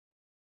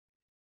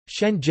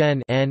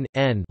Shenzhen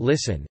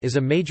listen is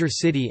a major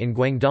city in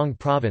Guangdong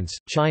Province,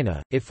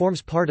 China. It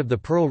forms part of the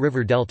Pearl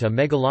River Delta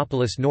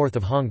megalopolis north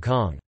of Hong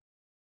Kong.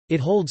 It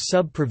holds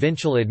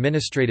sub-provincial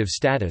administrative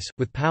status,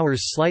 with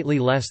powers slightly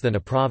less than a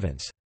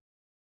province.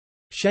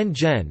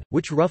 Shenzhen,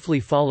 which roughly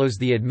follows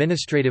the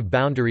administrative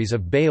boundaries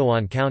of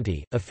Baoan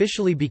County,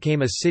 officially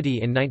became a city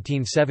in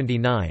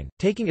 1979,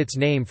 taking its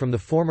name from the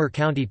former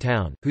county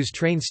town, whose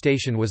train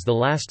station was the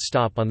last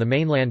stop on the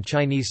mainland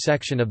Chinese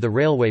section of the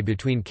railway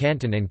between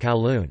Canton and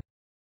Kowloon.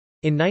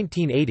 In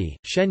 1980,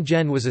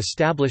 Shenzhen was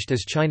established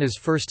as China's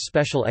first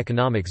special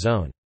economic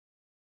zone.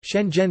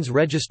 Shenzhen's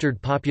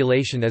registered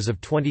population as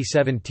of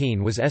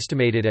 2017 was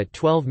estimated at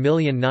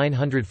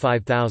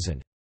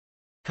 12,905,000.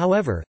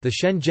 However, the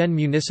Shenzhen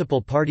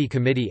Municipal Party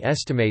Committee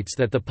estimates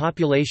that the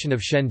population of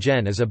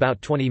Shenzhen is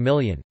about 20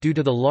 million, due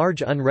to the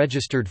large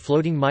unregistered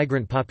floating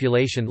migrant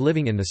population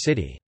living in the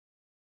city.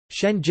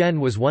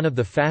 Shenzhen was one of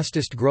the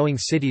fastest growing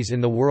cities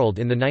in the world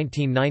in the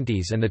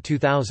 1990s and the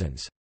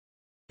 2000s.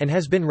 And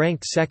has been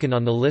ranked second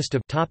on the list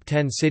of top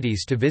 10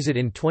 cities to visit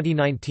in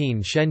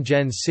 2019.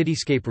 Shenzhen's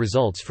Cityscape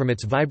results from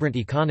its vibrant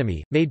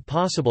economy, made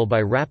possible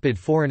by rapid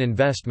foreign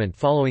investment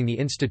following the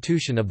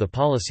institution of the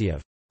policy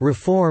of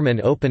reform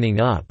and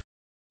opening up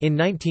in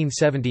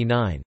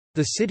 1979.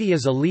 The city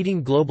is a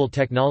leading global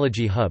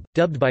technology hub,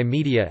 dubbed by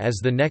media as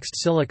the next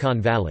Silicon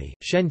Valley.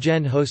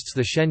 Shenzhen hosts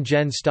the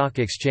Shenzhen Stock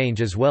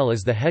Exchange as well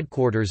as the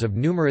headquarters of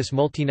numerous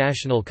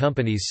multinational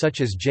companies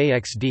such as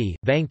JXD,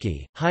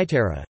 Vanke,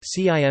 Hytera,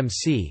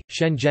 CIMC,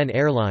 Shenzhen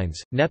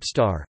Airlines,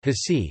 Nepstar,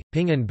 Hasi,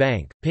 Ping An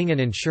Bank, Ping An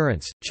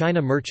Insurance,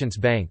 China Merchants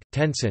Bank,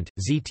 Tencent,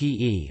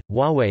 ZTE,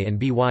 Huawei and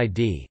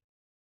BYD.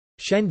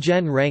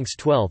 Shenzhen ranks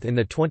 12th in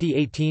the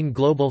 2018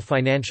 Global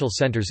Financial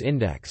Centers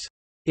Index.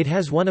 It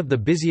has one of the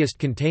busiest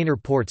container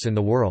ports in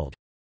the world.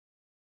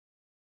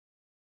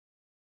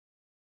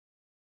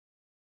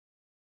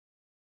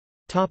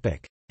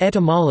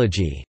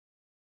 Etymology.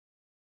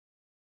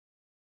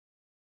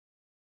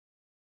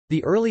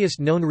 The earliest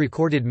known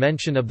recorded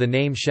mention of the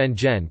name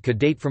Shenzhen could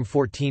date from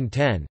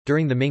 1410,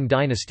 during the Ming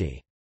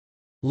dynasty.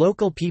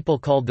 Local people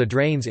called the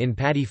drains in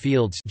paddy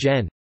fields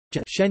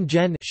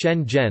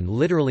Shenzhen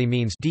literally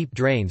means deep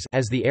drains,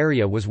 as the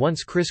area was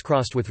once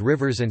crisscrossed with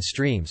rivers and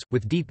streams,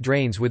 with deep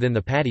drains within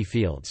the paddy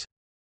fields.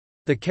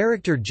 The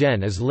character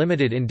zhen is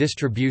limited in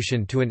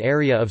distribution to an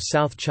area of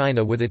South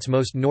China, with its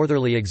most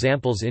northerly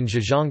examples in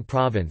Zhejiang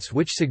province,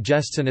 which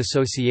suggests an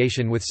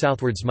association with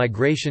southwards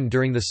migration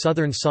during the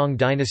Southern Song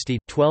dynasty,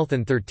 12th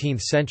and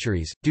 13th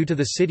centuries. Due to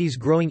the city's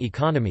growing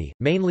economy,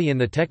 mainly in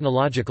the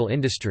technological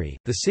industry,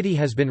 the city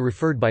has been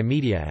referred by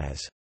media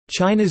as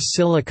China's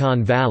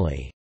Silicon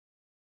Valley.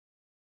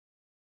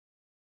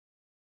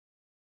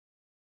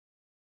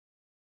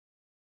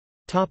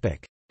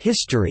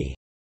 History.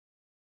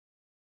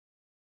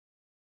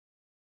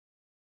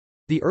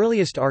 The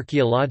earliest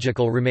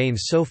archaeological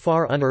remains so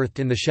far unearthed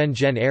in the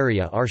Shenzhen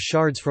area are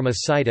shards from a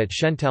site at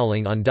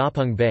Shentaoling on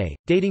Dapeng Bay,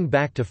 dating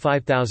back to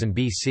 5000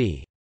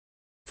 BC.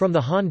 From the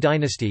Han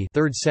Dynasty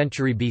 3rd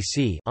century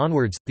BC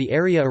onwards, the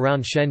area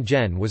around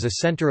Shenzhen was a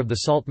center of the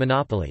salt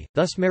monopoly,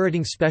 thus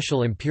meriting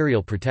special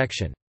imperial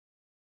protection.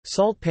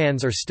 Salt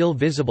pans are still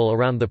visible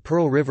around the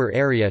Pearl River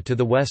area to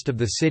the west of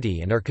the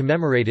city and are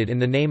commemorated in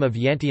the name of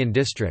Yantian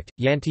district,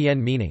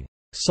 Yantian meaning,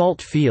 salt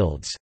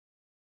fields.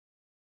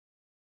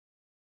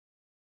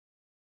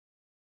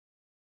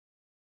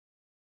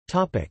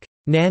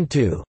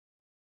 Nantou.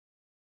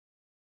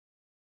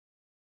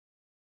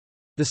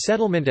 The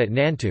settlement at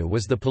Nantou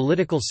was the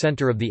political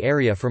center of the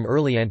area from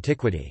early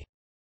antiquity.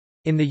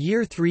 In the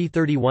year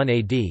 331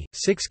 AD,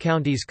 6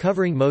 counties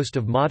covering most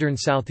of modern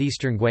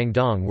southeastern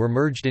Guangdong were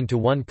merged into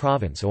one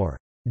province, or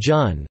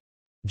Jun,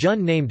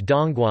 named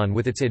Dongguan,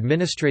 with its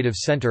administrative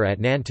center at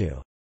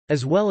Nantou.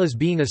 As well as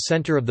being a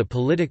center of the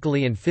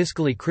politically and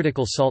fiscally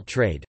critical salt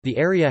trade, the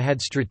area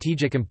had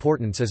strategic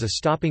importance as a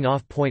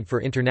stopping-off point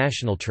for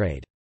international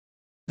trade.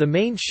 The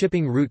main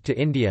shipping route to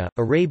India,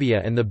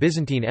 Arabia and the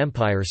Byzantine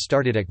Empire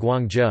started at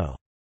Guangzhou.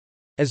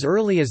 As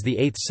early as the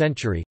 8th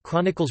century,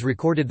 chronicles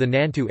recorded the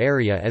Nantou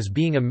area as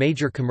being a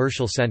major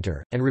commercial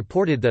center, and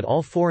reported that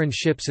all foreign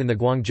ships in the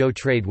Guangzhou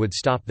trade would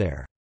stop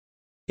there.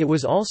 It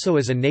was also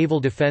as a naval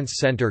defense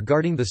center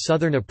guarding the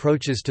southern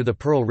approaches to the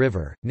Pearl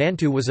River.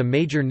 Nantou was a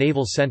major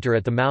naval center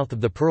at the mouth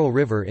of the Pearl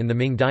River in the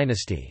Ming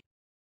dynasty.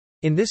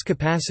 In this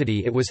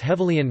capacity it was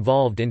heavily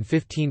involved in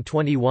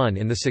 1521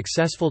 in the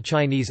successful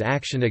Chinese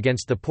action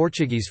against the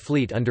Portuguese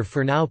fleet under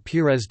Fernão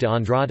Pires de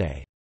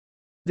Andrade.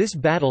 This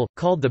battle,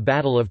 called the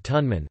Battle of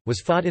Tunman,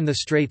 was fought in the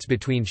straits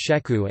between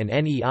Shekou and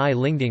Nei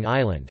Lingding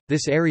Island.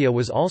 This area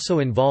was also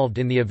involved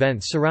in the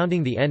events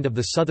surrounding the end of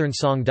the Southern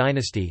Song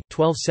dynasty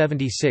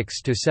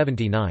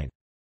 1276–79.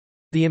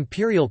 The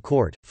imperial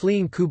court,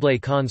 fleeing Kublai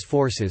Khan's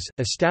forces,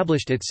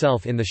 established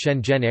itself in the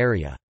Shenzhen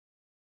area.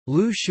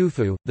 Lu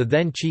Shufu, the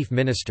then chief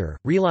minister,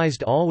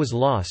 realized all was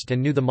lost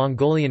and knew the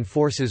Mongolian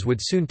forces would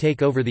soon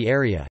take over the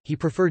area. He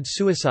preferred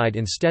suicide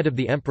instead of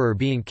the emperor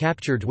being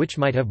captured, which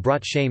might have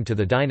brought shame to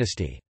the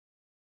dynasty.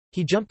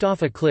 He jumped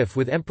off a cliff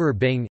with Emperor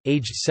Bing,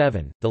 aged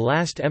 7, the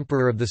last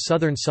emperor of the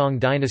southern Song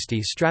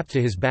dynasty, strapped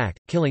to his back,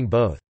 killing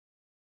both.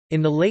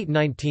 In the late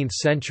 19th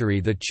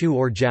century, the Chu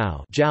or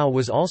Zhao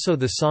was also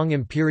the Song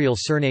imperial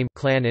surname.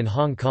 Clan in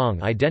Hong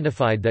Kong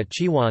identified that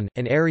Chiwan,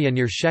 an area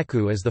near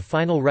Shekou, as the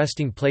final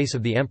resting place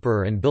of the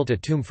emperor and built a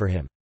tomb for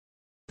him.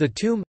 The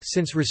tomb,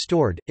 since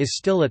restored, is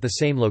still at the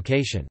same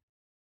location.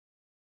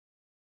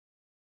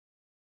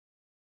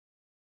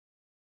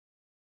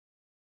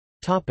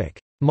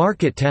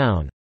 Market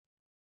town.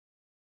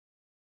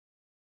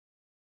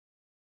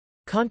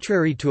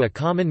 Contrary to a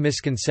common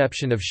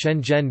misconception of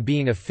Shenzhen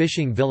being a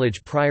fishing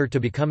village prior to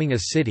becoming a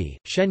city,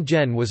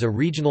 Shenzhen was a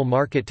regional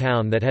market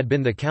town that had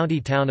been the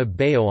county town of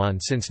Baoan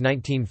since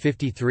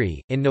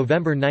 1953. In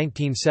November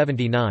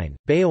 1979,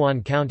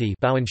 Baoan County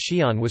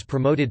was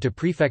promoted to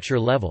prefecture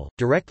level,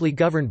 directly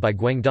governed by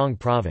Guangdong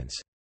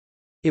Province.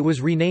 It was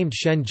renamed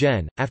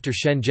Shenzhen, after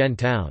Shenzhen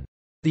town.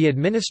 The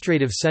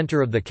administrative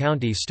center of the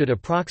county stood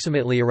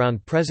approximately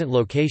around present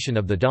location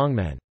of the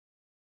Dongmen.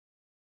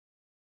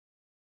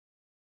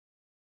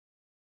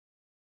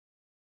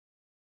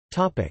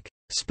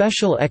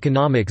 Special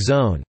Economic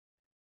Zone.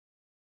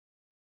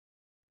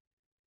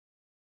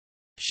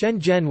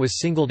 Shenzhen was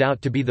singled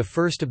out to be the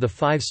first of the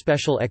 5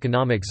 special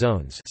economic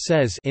zones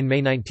in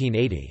May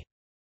 1980.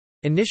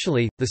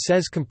 Initially, the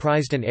SEZ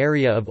comprised an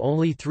area of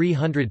only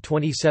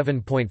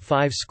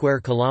 327.5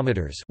 square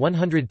kilometers,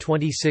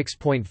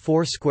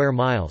 126.4 square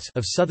miles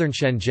of southern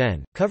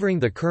Shenzhen, covering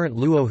the current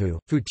Luohu,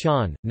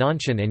 Futian,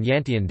 Nanshan and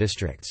Yantian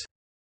districts.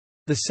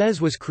 The SEZ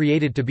was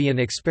created to be an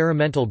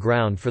experimental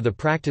ground for the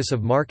practice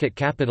of market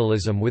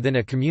capitalism within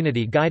a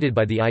community guided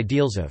by the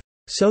ideals of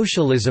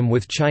socialism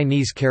with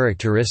Chinese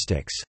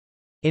characteristics.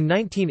 In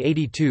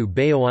 1982,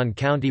 Baoan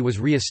County was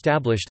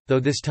re-established,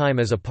 though this time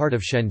as a part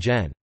of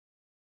Shenzhen.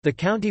 The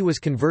county was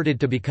converted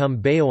to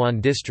become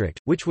Baoan District,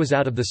 which was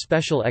out of the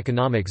Special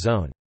Economic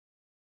Zone.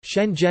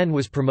 Shenzhen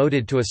was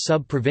promoted to a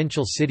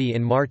sub-provincial city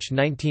in March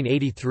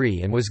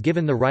 1983 and was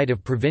given the right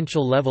of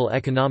provincial-level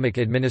economic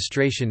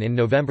administration in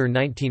November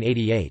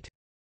 1988.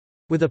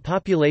 With a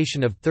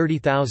population of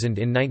 30,000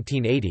 in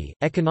 1980,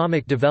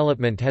 economic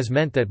development has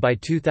meant that by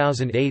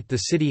 2008 the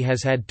city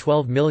has had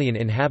 12 million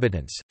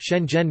inhabitants.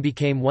 Shenzhen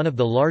became one of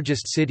the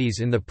largest cities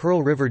in the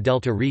Pearl River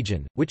Delta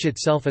region, which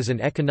itself is an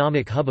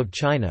economic hub of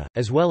China,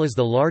 as well as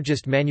the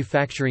largest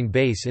manufacturing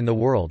base in the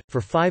world. For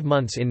 5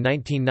 months in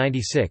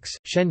 1996,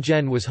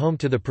 Shenzhen was home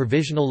to the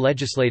Provisional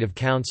Legislative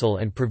Council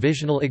and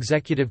Provisional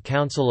Executive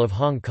Council of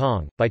Hong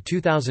Kong. By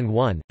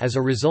 2001, as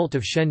a result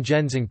of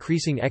Shenzhen's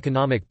increasing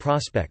economic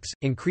prospects,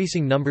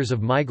 increasing numbers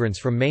of migrants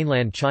from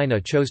mainland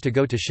China chose to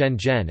go to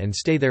Shenzhen and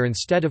stay there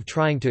instead of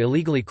trying to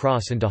illegally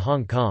cross into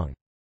Hong Kong.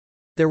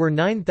 There were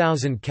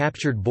 9,000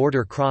 captured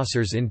border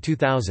crossers in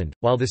 2000,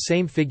 while the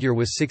same figure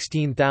was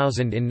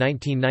 16,000 in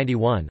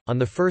 1991. On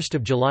 1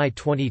 July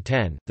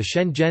 2010, the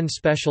Shenzhen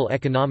Special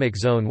Economic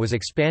Zone was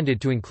expanded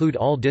to include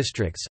all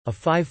districts, a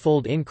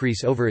 5-fold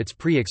increase over its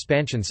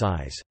pre-expansion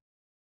size.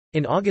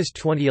 In August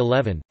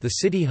 2011, the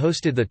city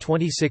hosted the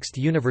 26th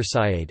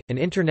Universiade, an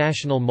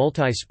international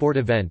multi-sport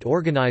event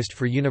organized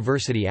for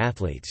university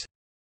athletes.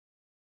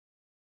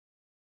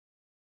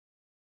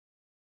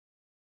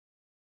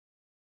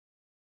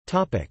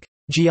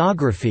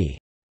 Geography.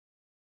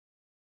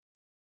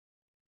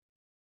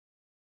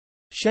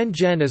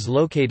 Shenzhen is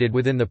located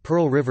within the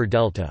Pearl River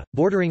Delta,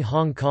 bordering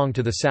Hong Kong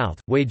to the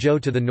south,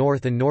 Huizhou to the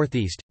north and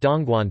northeast,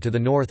 Dongguan to the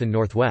north and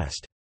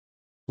northwest.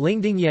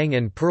 Lingdingyang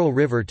and Pearl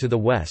River to the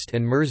west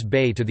and Mirs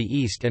Bay to the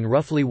east, and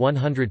roughly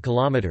 100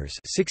 kilometers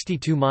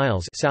 (62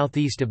 miles)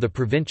 southeast of the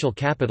provincial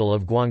capital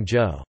of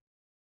Guangzhou.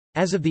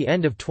 As of the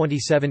end of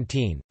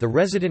 2017, the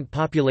resident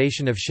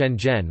population of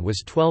Shenzhen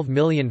was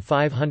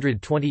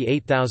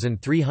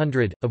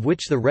 12,528,300, of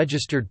which the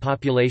registered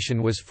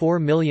population was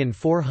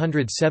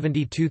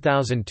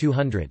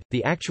 4,472,200.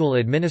 The actual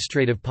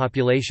administrative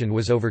population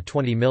was over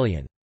 20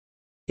 million.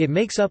 It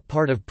makes up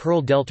part of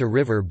Pearl Delta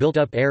River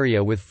built-up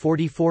area with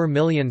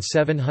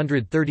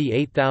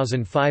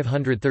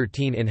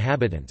 44,738,513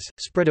 inhabitants,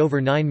 spread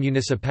over 9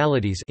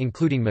 municipalities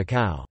including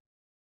Macau.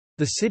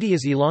 The city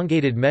is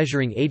elongated,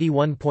 measuring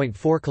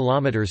 81.4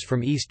 kilometers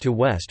from east to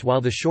west, while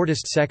the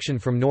shortest section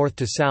from north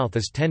to south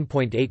is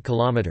 10.8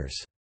 kilometers.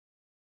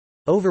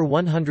 Over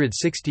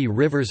 160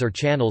 rivers or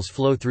channels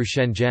flow through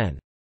Shenzhen.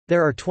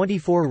 There are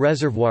 24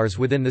 reservoirs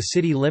within the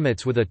city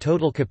limits with a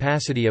total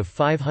capacity of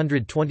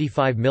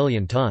 525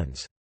 million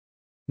tons.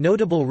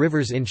 Notable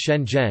rivers in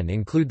Shenzhen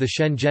include the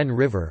Shenzhen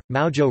River,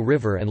 Maozhou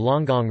River and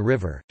Longgong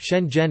River.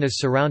 Shenzhen is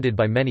surrounded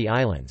by many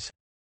islands.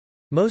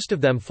 Most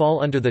of them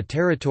fall under the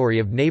territory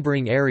of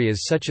neighboring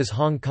areas such as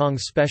Hong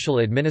Kong's Special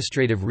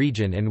Administrative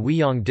Region and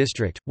Huiyang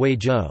District,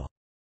 Huizhou.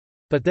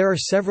 But there are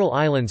several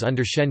islands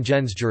under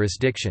Shenzhen's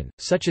jurisdiction,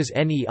 such as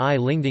Nei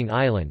Lingding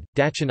Island,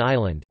 Dachan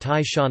Island,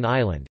 Tai Shan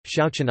Island,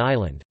 Shaochen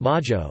Island,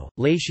 Maozhou,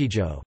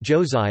 Leishizhou,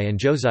 Zhouzai and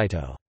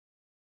Zhouzaito.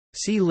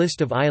 See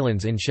List of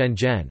islands in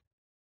Shenzhen.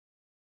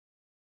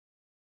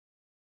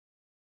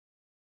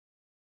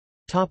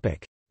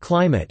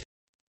 Climate.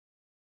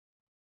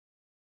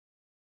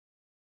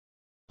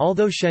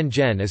 Although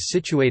Shenzhen is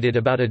situated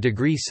about a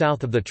degree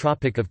south of the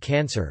Tropic of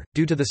Cancer,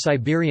 due to the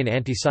Siberian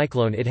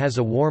anticyclone it has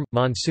a warm,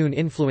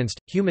 monsoon-influenced,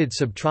 humid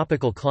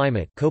subtropical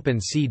climate Köppen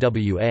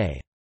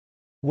CWA.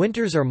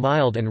 Winters are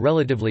mild and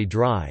relatively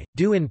dry,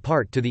 due in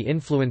part to the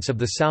influence of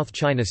the South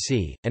China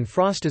Sea, and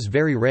frost is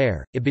very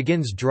rare. It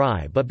begins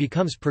dry but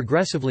becomes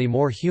progressively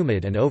more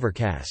humid and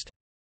overcast.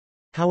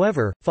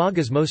 However, fog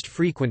is most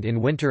frequent in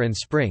winter and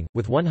spring,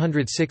 with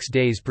 106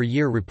 days per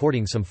year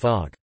reporting some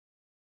fog.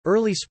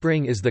 Early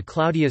spring is the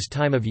cloudiest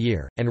time of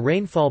year, and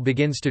rainfall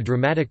begins to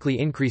dramatically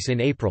increase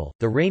in April.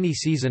 The rainy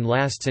season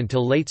lasts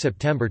until late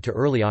September to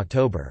early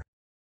October.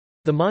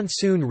 The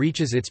monsoon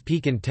reaches its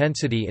peak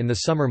intensity in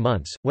the summer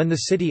months, when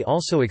the city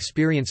also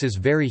experiences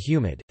very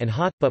humid, and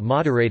hot, but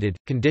moderated,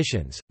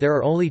 conditions. There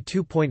are only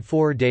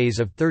 2.4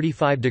 days of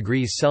 35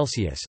 degrees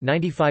Celsius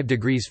 (95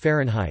 degrees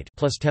Fahrenheit)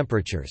 plus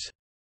temperatures.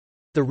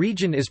 The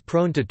region is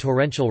prone to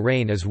torrential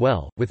rain as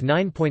well, with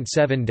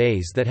 9.7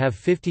 days that have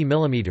 50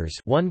 mm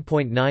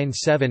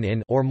 (1.97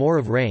 in) or more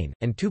of rain,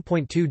 and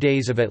 2.2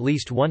 days of at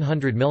least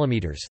 100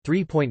 mm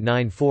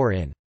 (3.94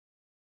 in).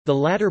 The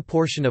latter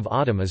portion of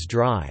autumn is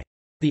dry.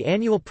 The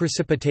annual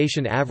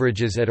precipitation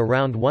averages at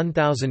around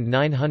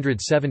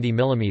 1,970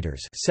 mm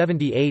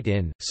 (78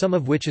 in), some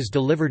of which is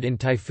delivered in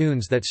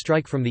typhoons that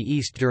strike from the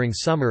east during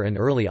summer and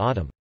early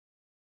autumn.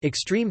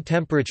 Extreme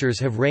temperatures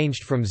have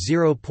ranged from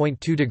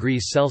 0.2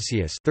 degrees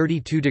Celsius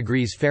 (32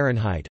 degrees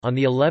Fahrenheit) on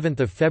the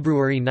 11th of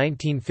February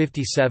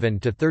 1957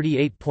 to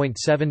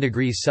 38.7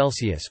 degrees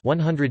Celsius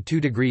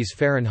 (102 degrees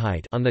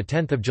Fahrenheit) on the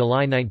 10th of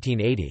July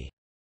 1980.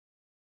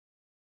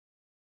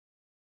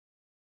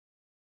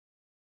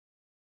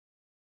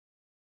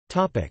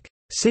 Topic: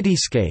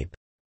 Cityscape.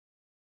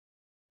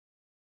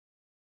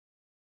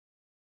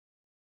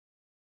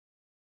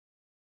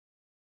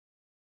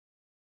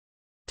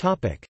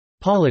 Topic: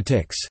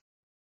 Politics.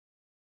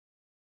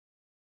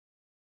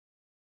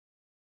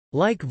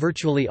 Like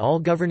virtually all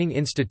governing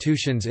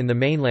institutions in the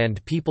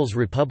mainland People's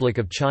Republic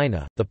of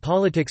China, the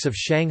politics of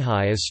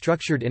Shanghai is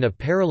structured in a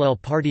parallel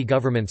party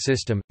government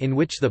system, in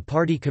which the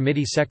party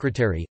committee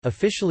secretary,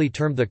 officially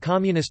termed the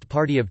Communist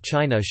Party of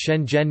China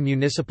Shenzhen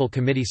Municipal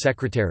Committee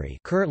Secretary,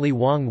 currently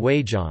Wang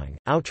Weijiang,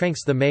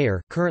 outranks the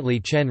mayor, currently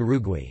Chen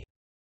Rugui.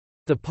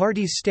 The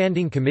party's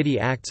standing committee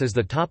acts as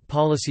the top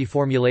policy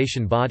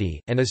formulation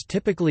body, and is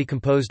typically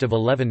composed of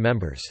 11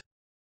 members.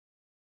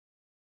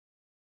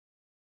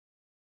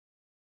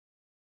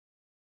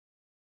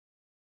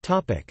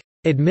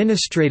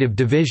 Administrative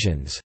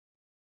divisions.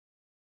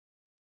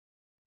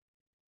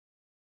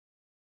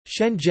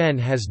 Shenzhen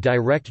has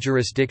direct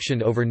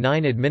jurisdiction over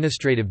 9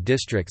 administrative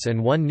districts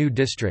and 1 new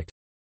district.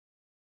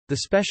 The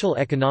Special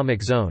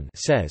Economic Zone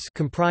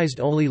comprised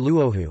only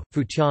Luohu,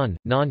 Futian,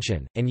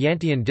 Nanshan, and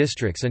Yantian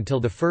districts until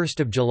 1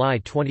 July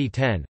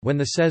 2010, when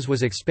the SEZ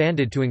was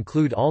expanded to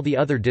include all the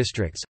other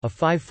districts, a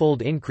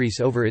 5-fold increase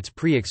over its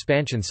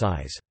pre-expansion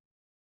size.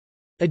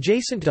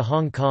 Adjacent to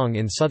Hong Kong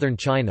in southern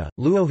China,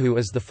 Luohu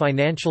is the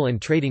financial and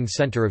trading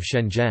center of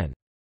Shenzhen.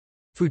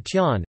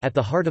 Futian, at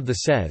the heart of the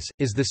SEZ,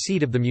 is the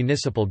seat of the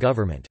municipal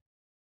government.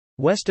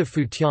 West of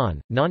Futian,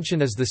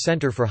 Nanshan is the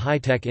center for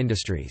high-tech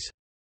industries.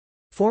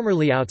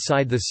 Formerly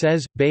outside the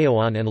SEZ,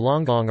 Baoan and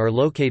Longgong are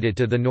located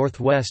to the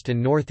northwest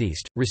and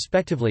northeast,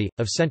 respectively,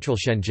 of central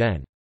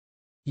Shenzhen.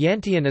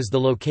 Yantian is the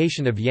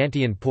location of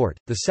Yantian Port,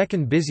 the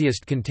second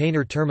busiest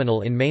container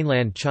terminal in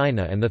mainland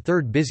China and the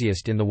third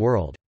busiest in the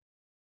world.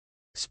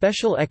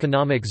 Special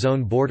Economic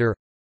Zone border.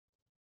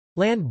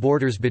 Land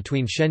borders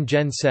between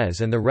Shenzhen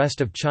SEZ and the rest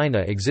of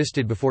China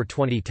existed before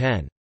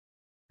 2010.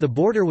 The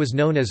border was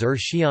known as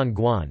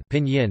Xianguan,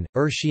 Pinyin,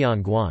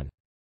 Xianguan.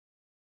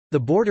 The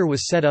border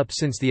was set up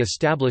since the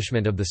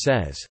establishment of the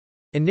SEZ.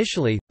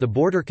 Initially, the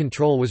border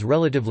control was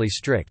relatively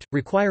strict,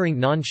 requiring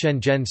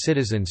non-Shenzhen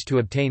citizens to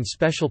obtain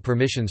special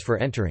permissions for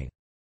entering.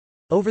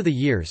 Over the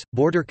years,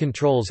 border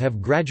controls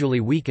have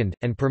gradually weakened,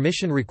 and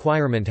permission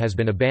requirement has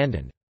been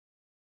abandoned.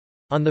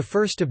 On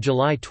 1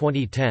 July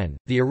 2010,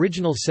 the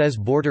original SEZ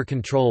border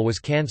control was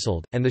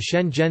cancelled, and the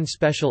Shenzhen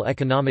Special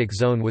Economic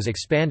Zone was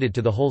expanded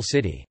to the whole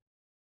city.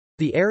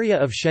 The area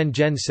of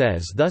Shenzhen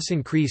SEZ thus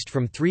increased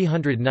from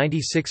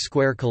 396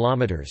 square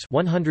kilometers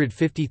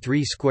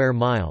 (153 square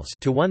miles)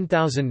 to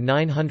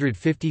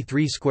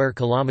 1953 square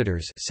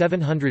kilometers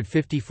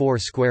 (754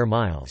 square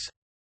miles).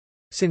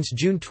 Since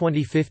June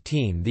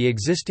 2015, the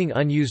existing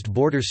unused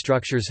border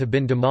structures have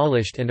been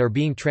demolished and are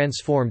being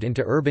transformed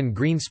into urban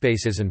green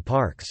spaces and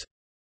parks.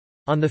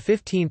 On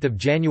 15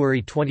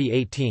 January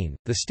 2018,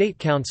 the State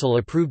Council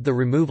approved the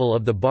removal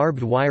of the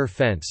barbed wire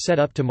fence set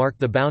up to mark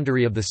the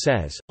boundary of the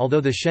SEZ.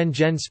 Although the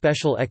Shenzhen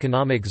Special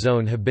Economic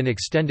Zone have been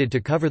extended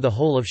to cover the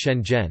whole of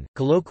Shenzhen,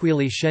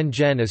 colloquially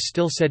Shenzhen is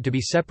still said to be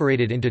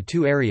separated into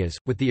 2 areas,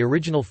 with the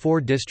original 4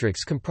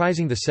 districts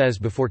comprising the SEZ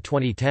before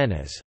 2010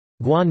 as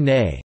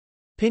Guannei,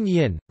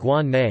 Pinyin,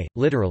 Guannei,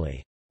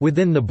 literally,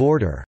 within the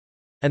border,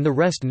 and the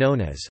rest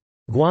known as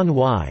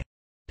Guanwai,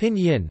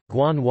 Pinyin,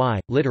 Guanwai,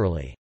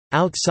 literally,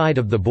 outside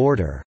of the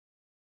border.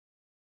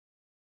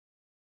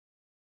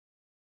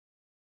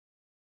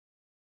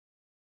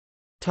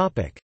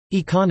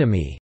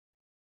 Economy.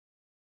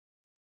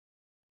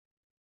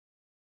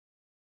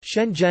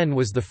 Shenzhen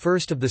was the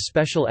first of the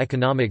special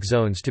economic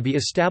zones to be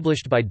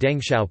established by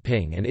Deng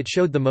Xiaoping, and it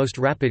showed the most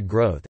rapid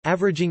growth,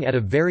 averaging at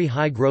a very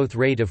high growth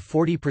rate of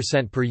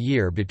 40% per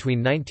year between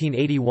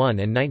 1981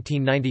 and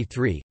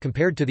 1993,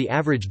 compared to the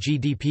average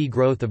GDP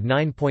growth of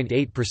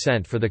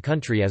 9.8% for the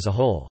country as a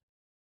whole.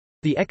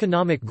 The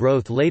economic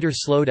growth later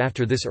slowed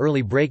after this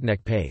early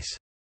breakneck pace.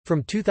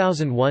 From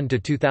 2001 to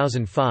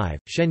 2005,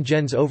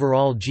 Shenzhen's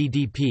overall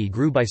GDP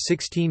grew by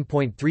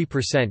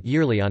 16.3%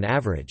 yearly on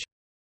average.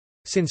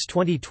 Since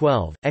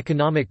 2012,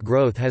 economic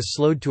growth has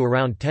slowed to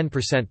around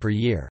 10% per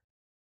year.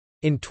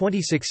 In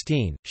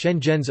 2016,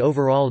 Shenzhen's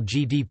overall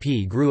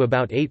GDP grew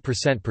about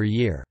 8% per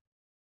year.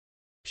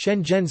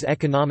 Shenzhen's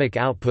economic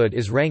output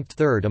is ranked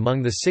third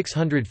among the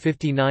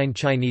 659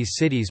 Chinese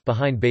cities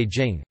behind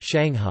Beijing,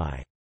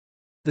 Shanghai.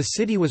 The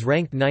city was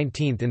ranked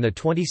 19th in the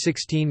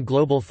 2016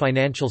 Global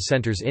Financial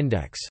Centers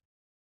Index.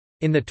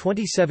 In the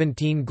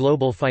 2017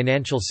 Global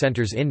Financial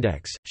Centers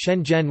Index,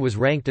 Shenzhen was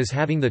ranked as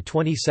having the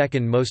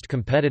 22nd most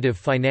competitive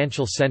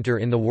financial center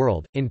in the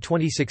world. In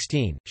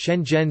 2016,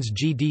 Shenzhen's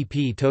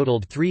GDP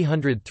totaled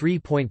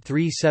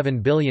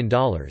 $303.37 billion,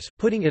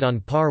 putting it on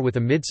par with a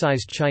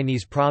mid-sized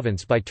Chinese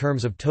province by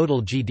terms of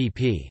total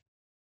GDP.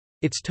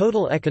 Its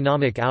total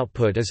economic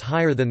output is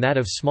higher than that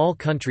of small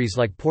countries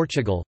like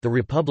Portugal, the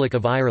Republic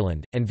of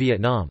Ireland, and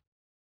Vietnam.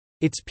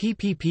 Its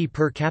PPP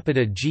per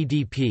capita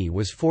GDP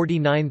was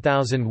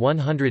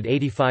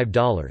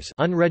 $49,185,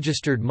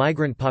 unregistered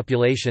migrant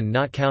population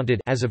not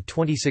counted as of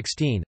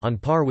 2016, on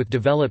par with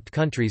developed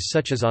countries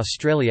such as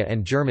Australia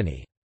and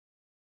Germany.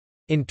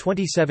 In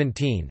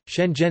 2017,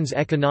 Shenzhen's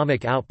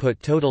economic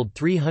output totaled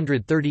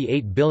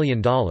 $338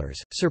 billion,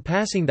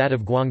 surpassing that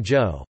of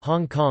Guangzhou,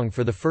 Hong Kong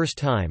for the first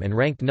time and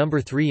ranked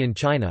number 3 in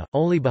China,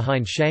 only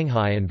behind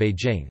Shanghai and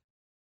Beijing.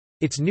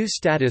 Its new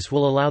status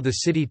will allow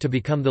the city to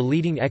become the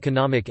leading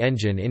economic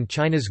engine in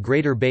China's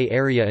Greater Bay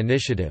Area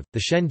Initiative.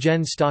 The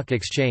Shenzhen Stock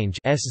Exchange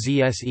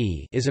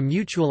 (SZSE) is a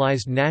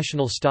mutualized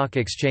national stock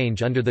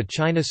exchange under the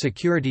China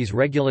Securities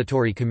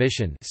Regulatory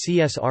Commission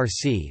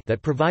 (CSRC)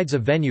 that provides a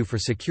venue for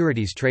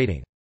securities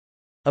trading.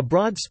 A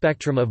broad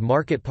spectrum of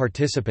market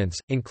participants,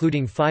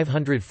 including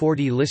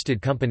 540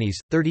 listed companies,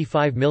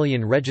 35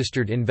 million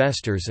registered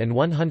investors and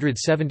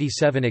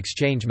 177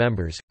 exchange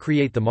members,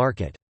 create the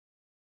market.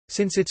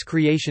 Since its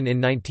creation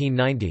in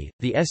 1990,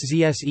 the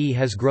SZSE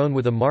has grown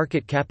with a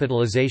market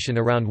capitalization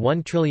around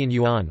 1 trillion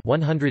yuan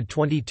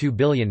 $122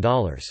 billion.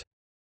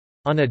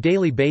 On a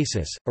daily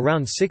basis,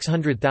 around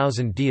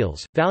 600,000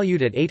 deals,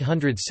 valued at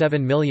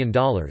 $807 million,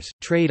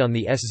 trade on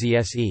the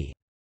SZSE.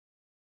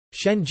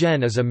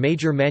 Shenzhen is a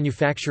major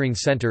manufacturing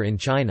center in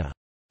China.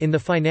 In the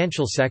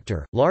financial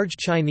sector, large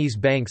Chinese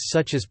banks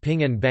such as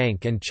Ping An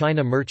Bank and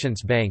China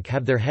Merchants Bank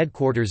have their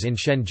headquarters in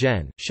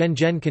Shenzhen.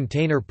 Shenzhen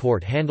Container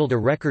Port handled a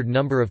record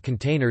number of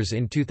containers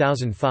in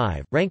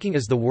 2005, ranking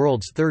as the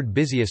world's third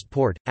busiest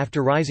port,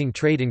 after rising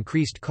trade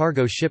increased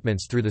cargo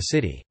shipments through the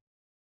city.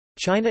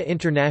 China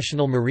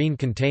International Marine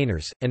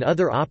Containers, and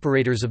other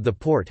operators of the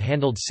port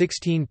handled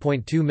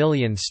 16.2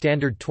 million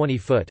standard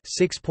 20-foot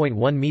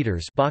 (6.1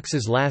 meters)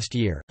 boxes last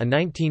year, a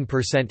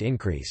 19%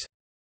 increase.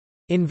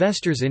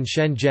 Investors in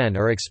Shenzhen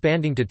are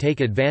expanding to take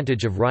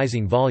advantage of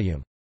rising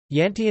volume.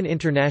 Yantian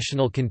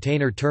International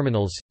Container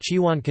Terminals,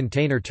 Qiwan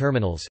Container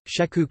Terminals,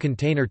 Shekou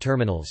Container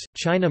Terminals,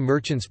 China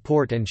Merchants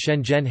Port and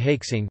Shenzhen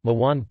Haixing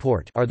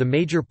Port are the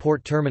major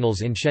port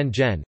terminals in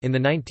Shenzhen. In the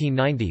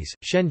 1990s,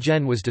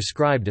 Shenzhen was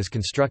described as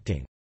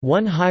constructing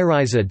one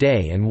high-rise a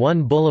day and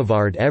one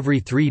boulevard every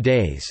 3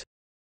 days.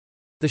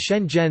 The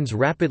Shenzhen's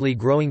rapidly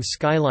growing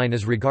skyline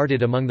is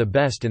regarded among the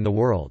best in the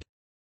world.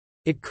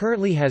 It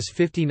currently has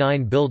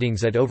 59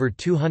 buildings at over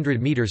 200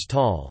 meters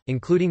tall,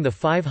 including the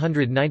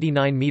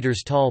 599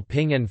 meters tall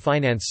Ping An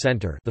Finance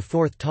Center, the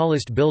fourth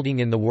tallest building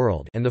in the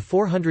world, and the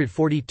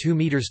 442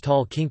 meters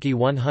tall Kinki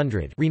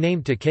 100,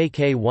 renamed to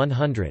KK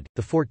 100,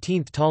 the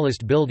 14th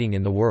tallest building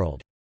in the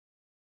world.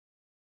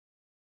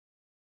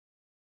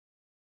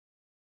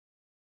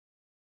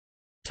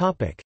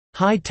 Topic: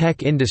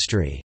 High-tech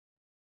industry.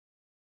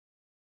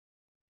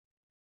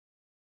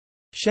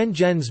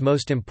 Shenzhen's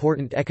most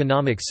important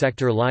economic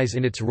sector lies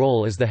in its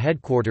role as the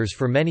headquarters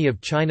for many of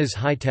China's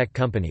high-tech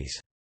companies.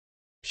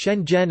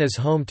 Shenzhen is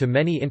home to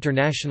many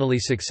internationally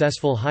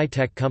successful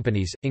high-tech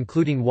companies,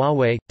 including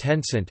Huawei,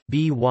 Tencent,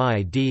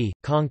 BYD,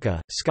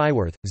 Konka,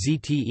 Skyworth,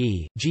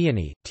 ZTE,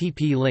 Qianhai,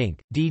 TP-Link,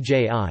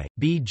 DJI,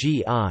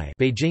 BGI,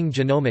 Beijing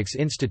Genomics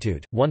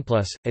Institute,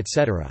 OnePlus,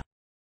 etc.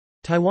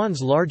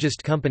 Taiwan's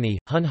largest company,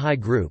 Qianhai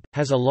Group,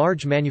 has a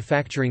large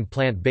manufacturing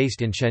plant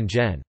based in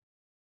Shenzhen.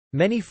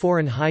 Many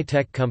foreign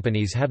high-tech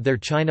companies have their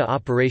China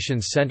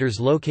operations centers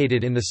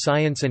located in the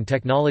Science and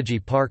Technology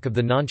Park of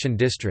the Nanshan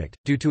district.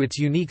 Due to its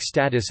unique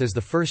status as the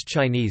first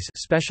Chinese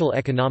special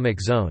economic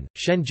zone,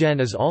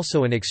 Shenzhen is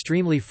also an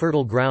extremely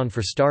fertile ground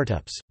for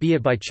startups, be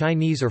it by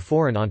Chinese or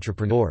foreign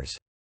entrepreneurs.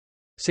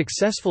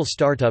 Successful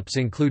startups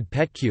include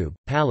PetCube,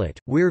 Pallet,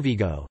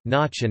 Weirvigo,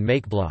 Notch and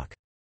MakeBlock.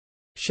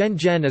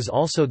 Shenzhen is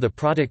also the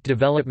product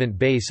development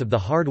base of the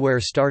hardware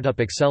startup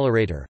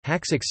accelerator,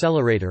 HAX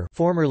Accelerator,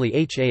 formerly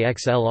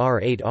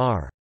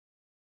HAXLR8R.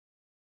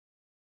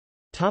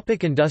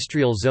 Topic: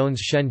 industrial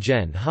zones.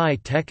 Shenzhen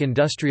High-Tech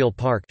Industrial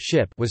Park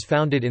was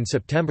founded in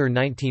September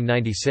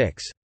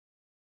 1996.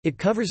 It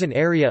covers an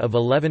area of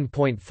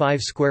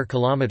 11.5 square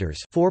kilometers,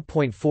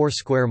 4.4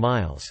 square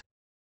miles.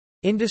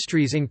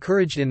 Industries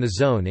encouraged in the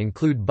zone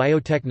include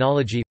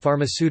biotechnology,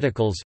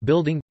 pharmaceuticals,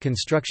 building,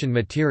 construction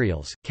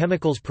materials,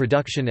 chemicals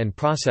production and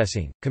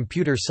processing,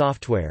 computer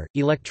software,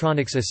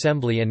 electronics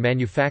assembly and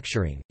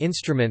manufacturing,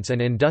 instruments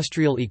and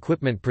industrial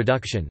equipment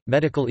production,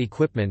 medical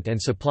equipment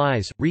and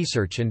supplies,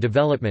 research and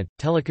development,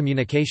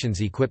 telecommunications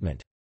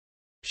equipment.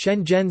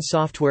 Shenzhen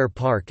Software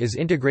Park is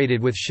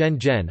integrated with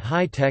Shenzhen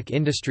High-Tech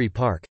Industry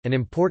Park, an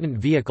important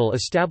vehicle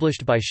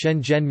established by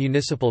Shenzhen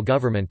municipal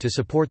government to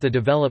support the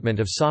development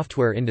of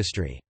software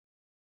industry.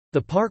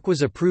 The park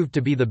was approved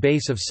to be the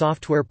base of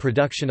software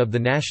production of the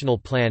national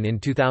plan in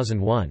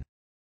 2001.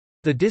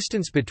 The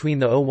distance between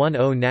the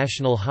 010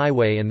 National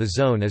Highway and the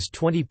zone is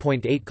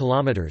 20.8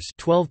 kilometers,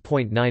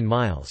 12.9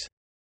 miles.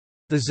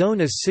 The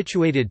zone is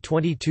situated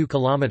 22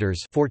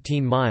 kilometers,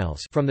 14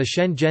 miles from the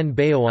Shenzhen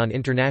Baoan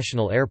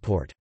International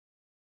Airport.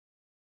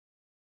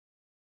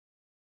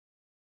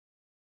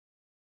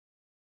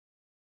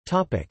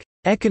 Topic: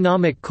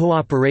 Economic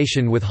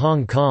cooperation with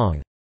Hong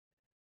Kong.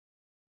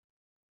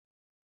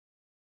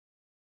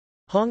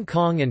 Hong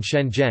Kong and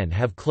Shenzhen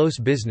have close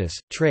business,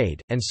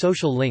 trade, and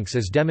social links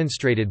as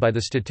demonstrated by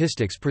the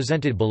statistics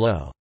presented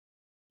below.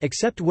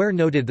 Except where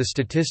noted, the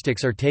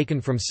statistics are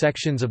taken from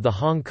sections of the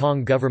Hong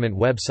Kong government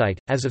website.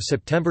 As of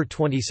September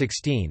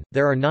 2016,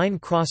 there are 9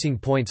 crossing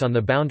points on the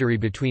boundary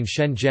between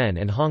Shenzhen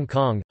and Hong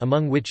Kong,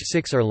 among which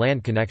 6 are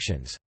land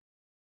connections.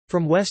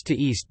 From west to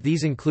east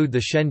these include the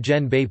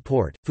Shenzhen Bay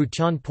Port,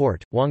 Futian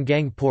Port,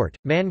 Huanggang Port,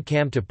 Man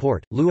Kam To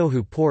Port,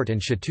 Luohu Port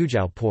and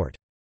Shitujiao Port.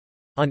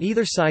 On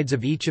either sides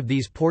of each of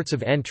these ports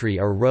of entry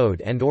are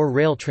road and/or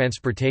rail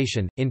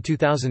transportation. In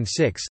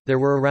 2006, there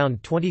were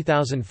around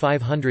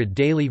 20,500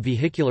 daily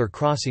vehicular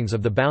crossings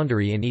of the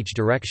boundary in each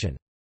direction.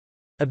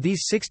 Of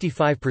these,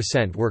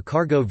 65% were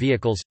cargo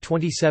vehicles,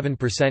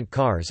 27%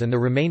 cars, and the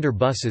remainder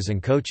buses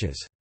and coaches.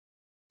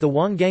 The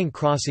Huanggang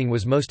crossing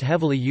was most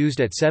heavily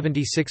used at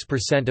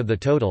 76% of the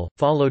total,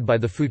 followed by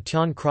the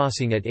Futian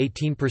crossing at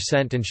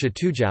 18% and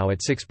Shitujiao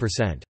at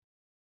 6%.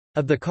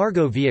 Of the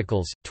cargo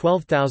vehicles,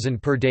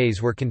 12,000 per days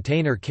were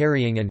container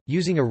carrying and,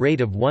 using a rate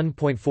of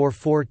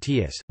 1.44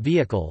 TIS,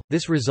 vehicle.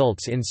 This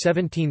results in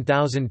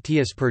 17,000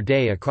 TIS per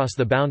day across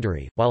the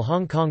boundary, while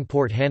Hong Kong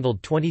port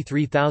handled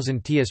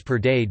 23,000 TIS per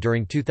day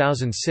during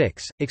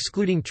 2006,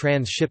 excluding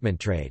trans-shipment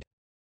trade.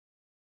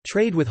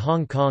 Trade with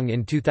Hong Kong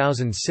in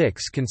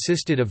 2006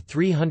 consisted of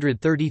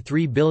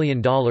 $333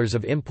 billion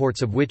of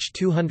imports, of which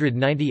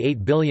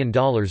 $298 billion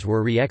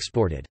were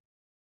re-exported.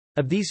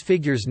 Of these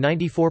figures,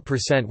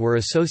 94% were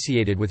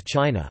associated with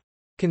China.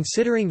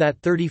 Considering that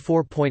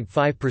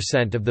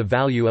 34.5% of the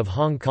value of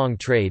Hong Kong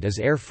trade is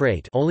air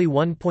freight, only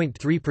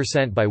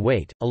 1.3% by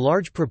weight, a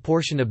large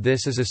proportion of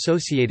this is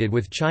associated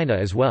with China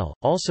as well.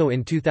 Also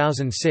in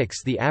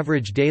 2006, the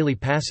average daily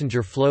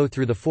passenger flow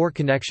through the 4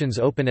 connections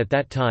open at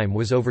that time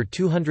was over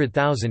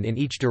 200,000 in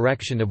each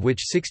direction, of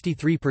which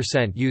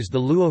 63% used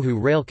the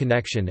Luohu rail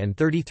connection and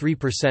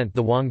 33%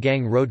 the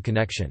Huanggang road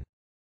connection.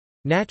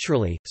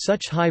 Naturally,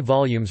 such high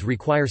volumes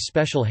require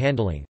special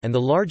handling, and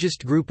the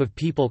largest group of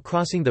people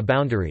crossing the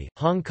boundary,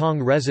 Hong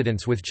Kong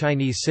residents with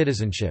Chinese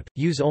citizenship,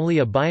 use only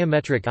a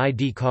biometric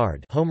ID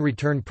card, home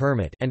return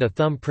permit, and a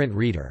thumbprint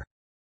reader.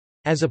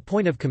 As a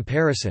point of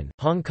comparison,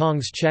 Hong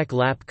Kong's Chek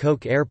Lap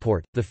Kok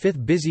Airport, the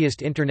 5th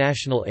busiest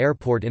international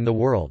airport in the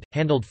world,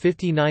 handled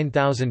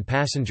 59,000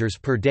 passengers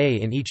per day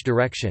in each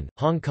direction.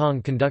 Hong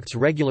Kong conducts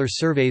regular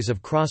surveys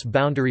of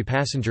cross-boundary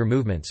passenger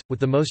movements, with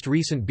the most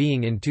recent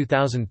being in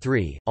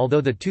 2003, although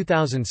the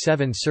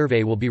 2007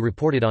 survey will be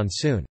reported on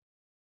soon.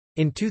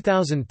 In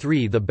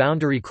 2003, the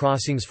boundary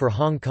crossings for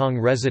Hong Kong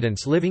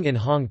residents living in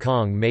Hong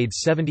Kong made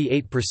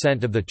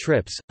 78% of the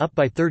trips, up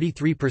by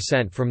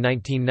 33% from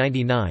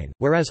 1999,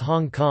 whereas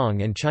Hong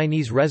Kong and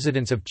Chinese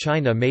residents of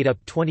China made up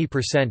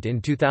 20%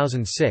 in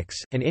 2006,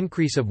 an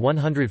increase of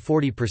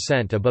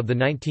 140% above the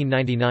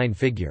 1999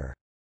 figure.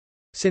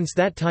 Since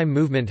that time,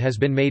 movement has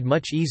been made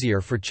much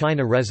easier for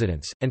China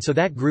residents, and so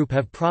that group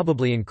have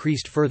probably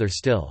increased further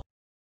still.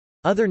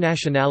 Other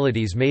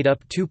nationalities made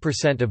up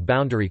 2% of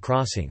boundary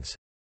crossings.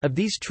 Of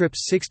these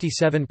trips,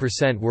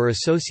 67% were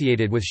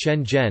associated with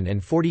Shenzhen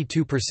and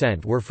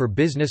 42% were for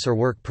business or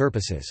work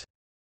purposes.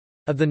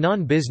 Of the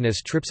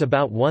non-business trips,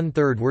 about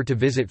 1/3 were to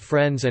visit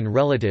friends and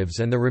relatives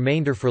and the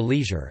remainder for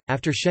leisure.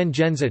 After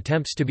Shenzhen's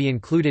attempts to be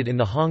included in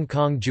the Hong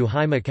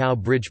Kong-Zhuhai-Macau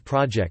Bridge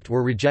project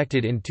were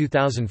rejected in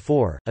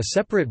 2004, a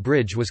separate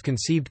bridge was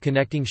conceived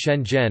connecting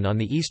Shenzhen on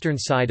the eastern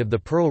side of the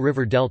Pearl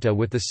River Delta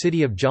with the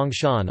city of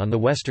Zhongshan on the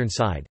western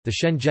side, the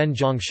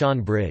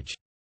Shenzhen-Zhongshan Bridge.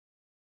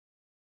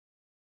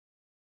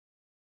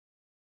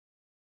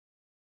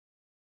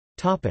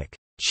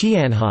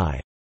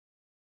 Qianhai.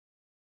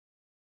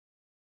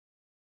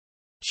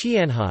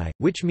 Qianhai,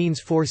 which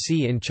means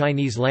 4C in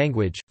Chinese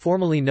language,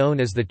 formerly known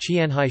as the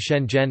Qianhai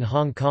Shenzhen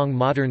Hong Kong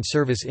Modern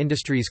Service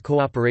Industries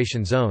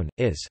Cooperation Zone,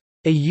 is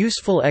a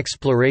useful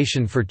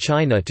exploration for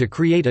China to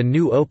create a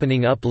new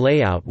opening up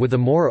layout with a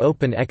more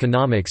open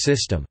economic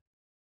system.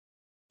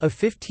 A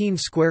 15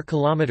 square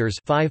kilometers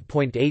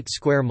 (5.8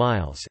 square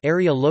miles)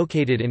 area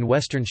located in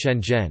western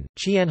Shenzhen,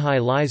 Qianhai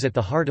lies at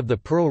the heart of the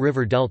Pearl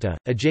River Delta,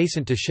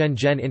 adjacent to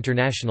Shenzhen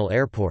International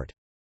Airport.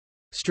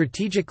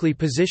 Strategically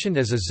positioned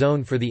as a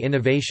zone for the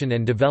innovation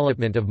and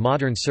development of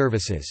modern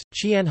services,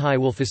 Qianhai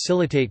will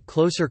facilitate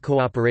closer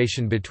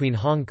cooperation between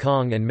Hong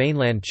Kong and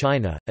mainland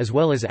China, as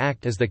well as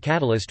act as the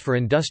catalyst for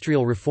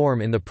industrial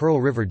reform in the Pearl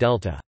River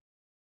Delta.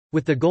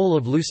 With the goal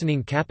of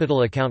loosening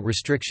capital account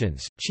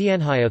restrictions,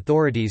 Qianhai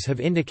authorities have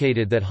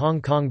indicated that Hong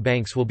Kong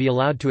banks will be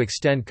allowed to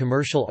extend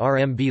commercial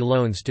RMB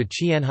loans to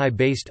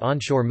Qianhai-based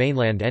onshore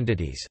mainland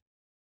entities.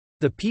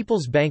 The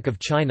People's Bank of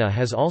China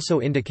has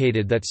also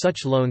indicated that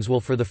such loans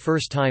will for the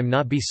first time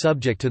not be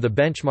subject to the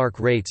benchmark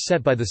rates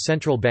set by the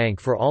central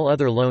bank for all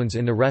other loans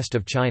in the rest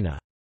of China.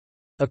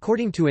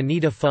 According to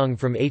Anita Fung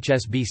from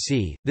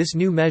HSBC, this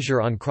new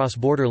measure on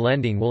cross-border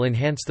lending will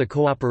enhance the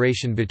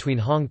cooperation between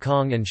Hong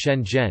Kong and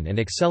Shenzhen and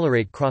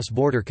accelerate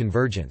cross-border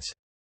convergence.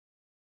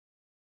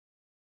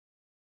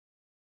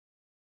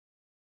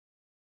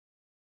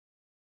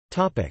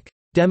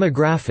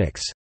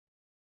 Demographics.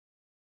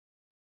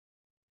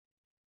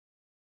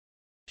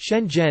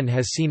 Shenzhen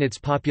has seen its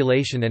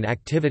population and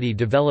activity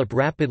develop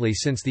rapidly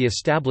since the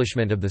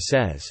establishment of the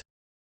SEZ.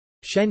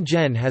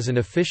 Shenzhen has an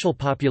official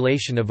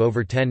population of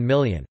over 10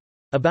 million.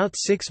 About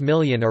 6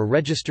 million are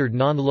registered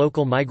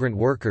non-local migrant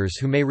workers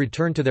who may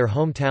return to their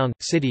hometown,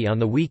 city on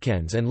the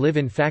weekends and live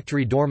in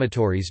factory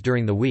dormitories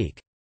during the week.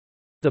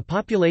 The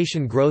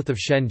population growth of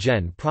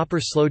Shenzhen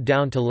proper slowed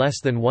down to less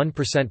than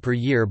 1% per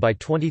year by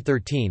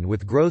 2013,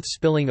 with growth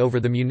spilling over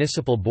the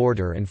municipal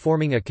border and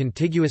forming a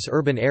contiguous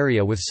urban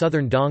area with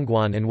southern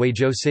Dongguan and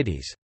Huizhou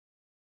cities.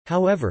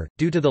 However,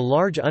 due to the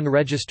large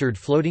unregistered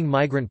floating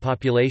migrant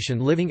population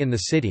living in the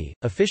city,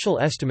 official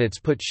estimates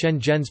put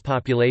Shenzhen's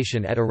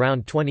population at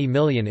around 20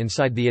 million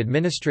inside the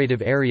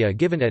administrative area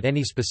given at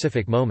any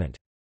specific moment.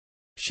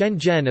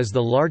 Shenzhen is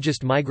the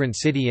largest migrant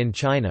city in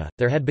China.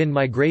 There had been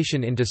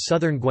migration into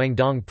southern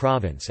Guangdong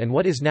province and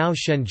what is now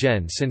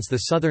Shenzhen since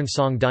the Southern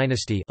Song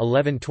dynasty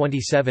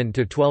 1127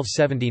 to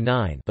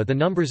 1279, but the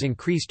numbers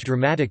increased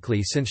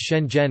dramatically since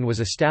Shenzhen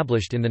was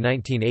established in the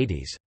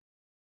 1980s.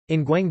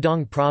 In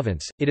Guangdong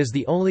Province, it is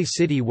the only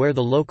city where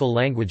the local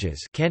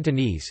languages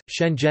Cantonese,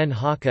 Shenzhen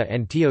Hakka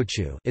and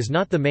Teochew is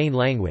not the main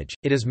language,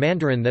 it is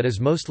Mandarin that is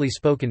mostly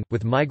spoken,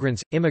 with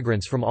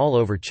immigrants from all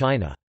over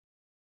China.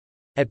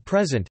 At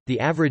present, the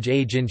average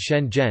age in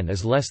Shenzhen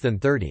is less than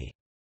 30.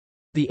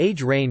 The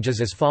age range is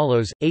as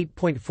follows: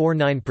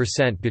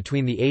 8.49%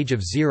 between the age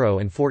of 0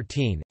 and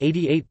 14,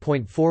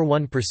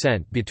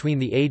 88.41% between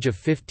the age of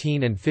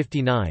 15 and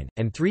 59,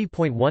 and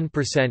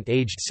 3.1%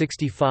 aged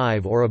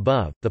 65 or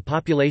above. The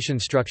population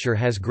structure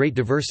has great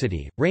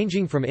diversity,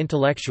 ranging from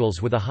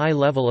intellectuals with a high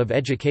level of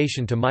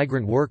education to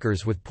migrant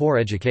workers with poor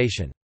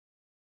education.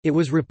 It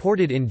was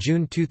reported in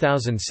June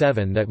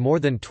 2007 that more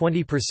than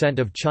 20%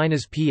 of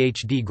China's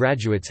PhD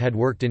graduates had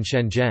worked in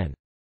Shenzhen.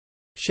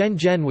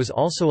 Shenzhen was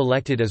also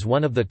elected as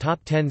one of the top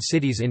 10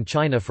 cities in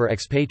China for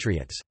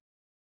expatriates.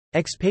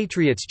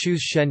 Expatriates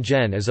choose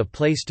Shenzhen as a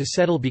place to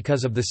settle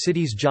because of the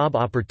city's job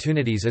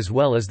opportunities as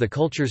well as the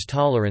culture's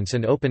tolerance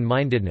and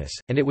open-mindedness,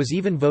 and it was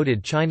even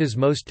voted China's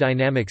most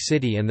dynamic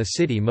city and the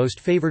city most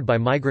favored by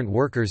migrant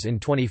workers in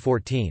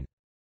 2014.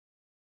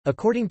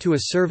 According to a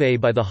survey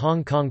by the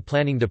Hong Kong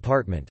Planning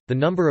Department, the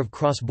number of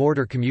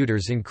cross-border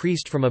commuters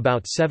increased from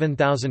about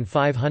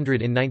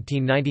 7,500 in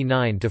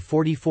 1999 to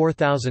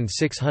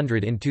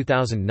 44,600 in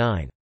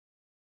 2009.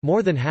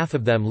 More than half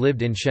of them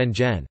lived in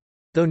Shenzhen.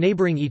 Though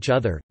neighboring each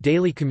other,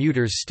 daily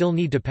commuters still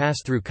need to pass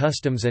through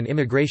customs and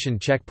immigration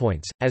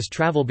checkpoints, as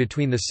travel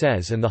between the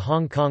SEZ and the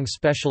Hong Kong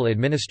Special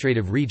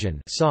Administrative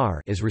Region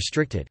is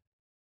restricted.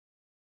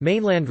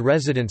 Mainland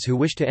residents who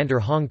wish to enter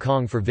Hong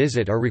Kong for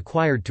visit are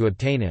required to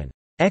obtain an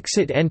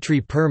exit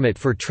entry permit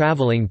for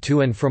traveling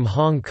to and from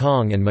Hong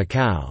Kong and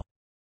Macau.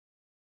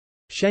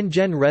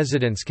 Shenzhen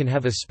residents can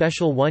have a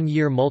special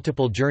one-year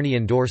multiple journey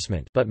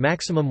endorsement, but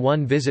maximum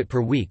one visit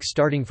per week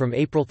starting from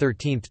April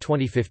 13,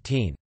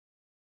 2015.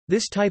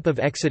 This type of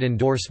exit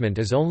endorsement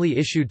is only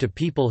issued to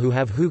people who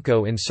have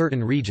hukou in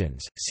certain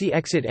regions. See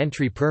exit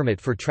entry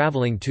permit for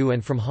traveling to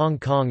and from Hong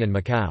Kong and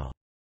Macau.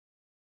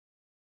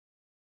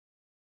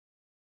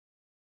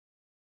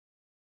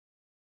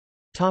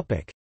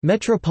 Topic: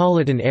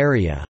 Metropolitan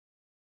area.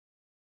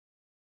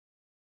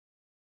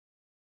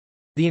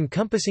 The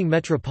encompassing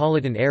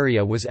metropolitan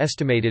area was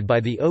estimated by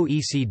the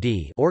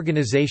OECD,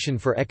 Organization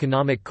for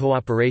Economic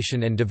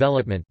Cooperation and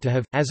Development, to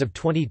have, as of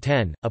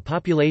 2010, a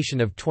population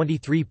of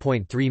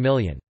 23.3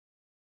 million.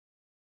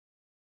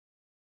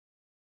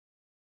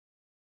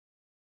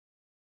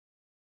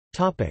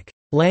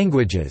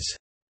 Languages.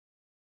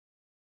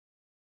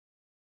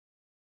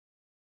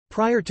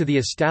 Prior to the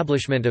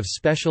establishment of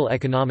Special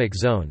Economic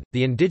Zone,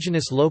 the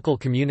indigenous local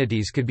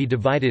communities could be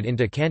divided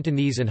into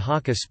Cantonese and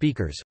Hakka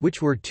speakers,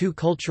 which were two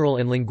cultural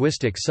and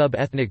linguistic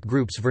sub-ethnic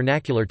groups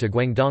vernacular to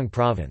Guangdong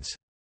Province.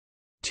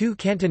 Two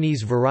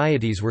Cantonese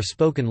varieties were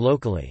spoken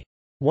locally.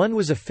 One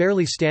was a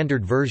fairly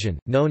standard version,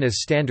 known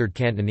as Standard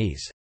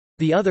Cantonese.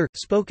 The other,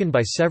 spoken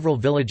by several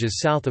villages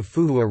south of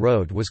Fuhua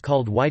Road, was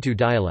called Waitu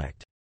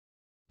dialect.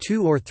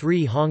 2 or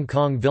 3 Hong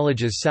Kong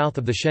villages south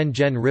of the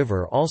Shenzhen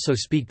River also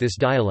speak this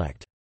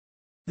dialect.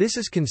 This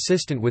is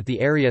consistent with the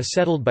area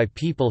settled by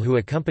people who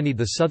accompanied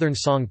the Southern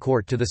Song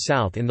court to the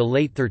south in the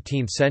late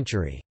 13th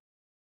century.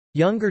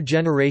 Younger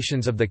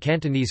generations of the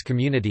Cantonese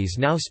communities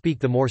now speak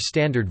the more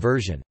standard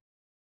version.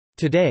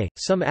 Today,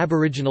 some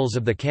aboriginals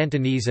of the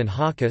Cantonese and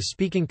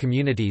Hakka-speaking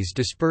communities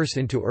disperse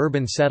into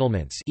urban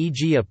settlements,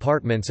 e.g.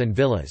 apartments and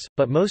villas,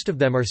 but most of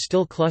them are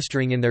still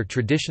clustering in their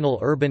traditional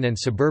urban and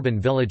suburban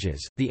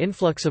villages. The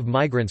influx of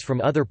migrants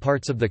from other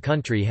parts of the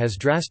country has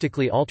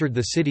drastically altered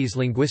the city's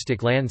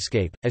linguistic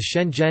landscape, as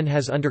Shenzhen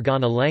has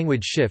undergone a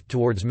language shift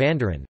towards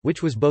Mandarin,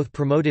 which was both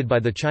promoted by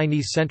the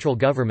Chinese central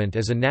government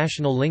as a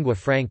national lingua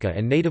franca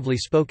and natively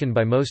spoken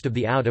by most of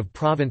the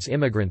out-of-province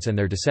immigrants and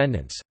their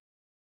descendants.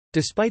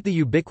 Despite the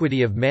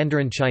ubiquity of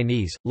Mandarin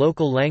Chinese,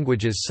 local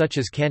languages such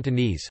as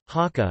Cantonese,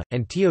 Hakka,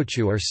 and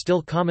Teochew are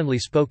still commonly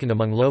spoken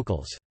among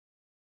locals.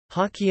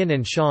 Hokkien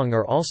and Shang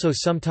are also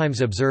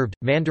sometimes observed.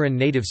 Mandarin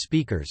native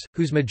speakers,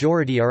 whose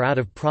majority are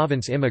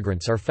out-of-province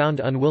immigrants, are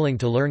found unwilling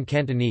to learn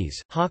Cantonese,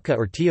 Hakka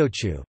or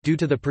Teochew, due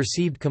to the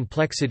perceived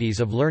complexities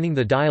of learning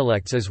the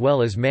dialects as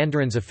well as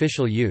Mandarin's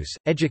official use,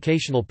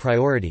 educational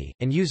priority,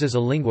 and use as a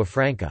lingua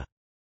franca.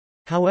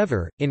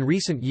 However, in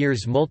recent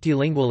years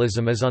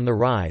multilingualism is on the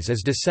rise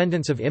as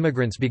descendants of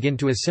immigrants begin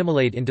to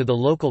assimilate into the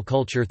local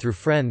culture through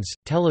friends,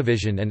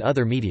 television and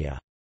other media.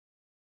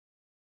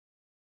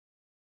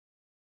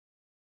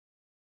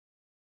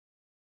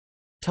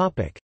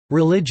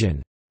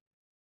 Religion.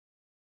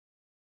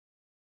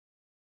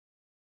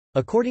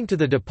 According to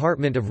the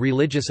Department of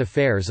Religious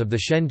Affairs of the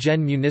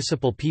Shenzhen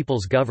Municipal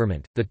People's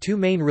Government, the two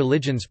main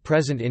religions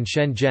present in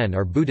Shenzhen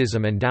are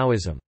Buddhism and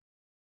Taoism.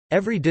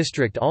 Every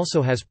district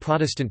also has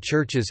Protestant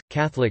churches,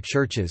 Catholic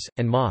churches,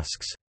 and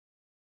mosques.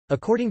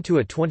 According to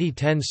a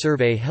 2010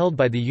 survey held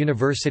by the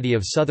University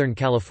of Southern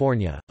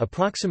California,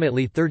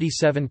 approximately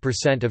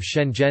 37% of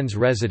Shenzhen's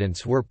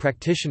residents were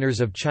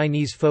practitioners of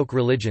Chinese folk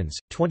religions,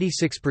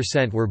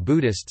 26% were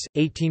Buddhists,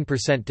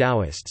 18%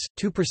 Taoists,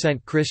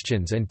 2%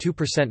 Christians and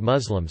 2%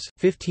 Muslims,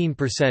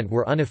 15%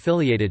 were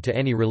unaffiliated to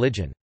any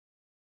religion.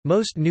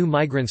 Most new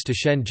migrants to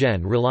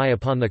Shenzhen rely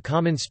upon the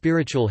common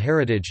spiritual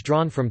heritage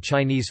drawn from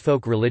Chinese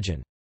folk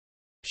religion.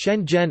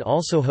 Shenzhen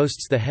also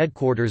hosts the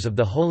headquarters of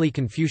the Holy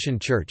Confucian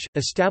Church,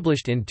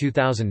 established in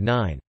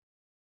 2009.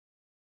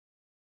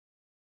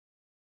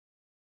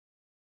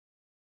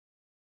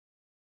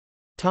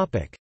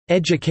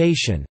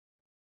 Education.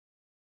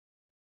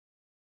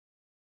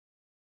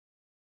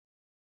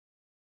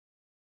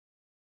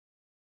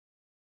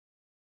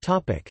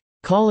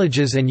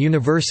 Colleges and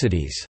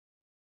universities.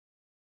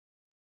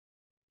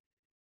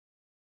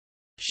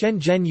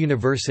 Shenzhen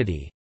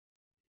University,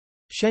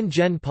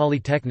 Shenzhen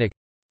Polytechnic,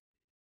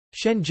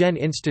 Shenzhen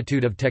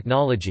Institute of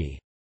Technology,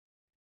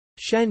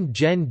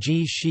 Shenzhen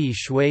Ji Shi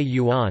Shui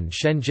Yuan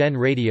Shenzhen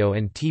Radio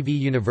and TV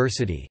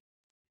University,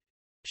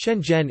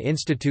 Shenzhen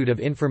Institute of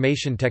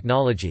Information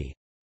Technology,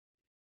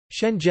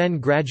 Shenzhen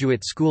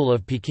Graduate School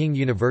of Peking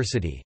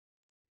University,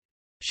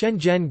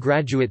 Shenzhen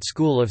Graduate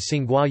School of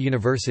Tsinghua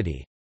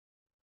University,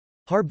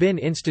 Harbin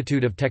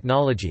Institute of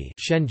Technology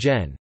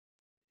Shenzhen,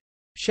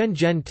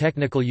 Shenzhen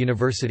Technical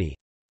University,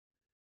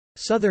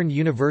 Southern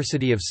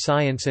University of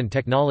Science and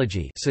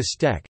Technology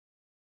 (SUSTEC),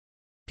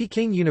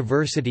 Peking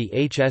University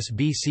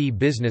HSBC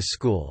Business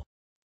School,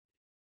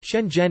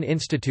 Shenzhen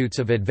Institutes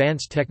of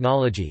Advanced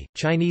Technology,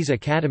 Chinese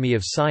Academy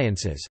of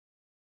Sciences,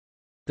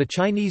 the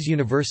Chinese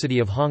University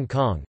of Hong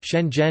Kong,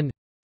 Shenzhen,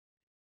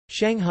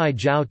 Shanghai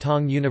Jiao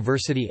Tong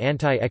University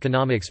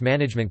Anti-Economics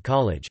Management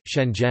College,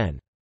 Shenzhen.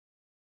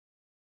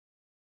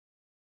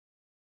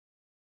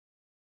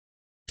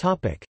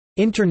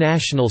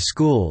 International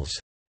schools.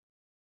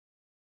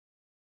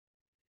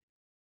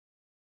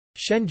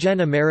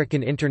 Shenzhen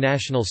American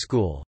International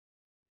School,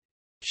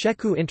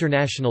 Shekou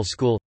International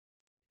School,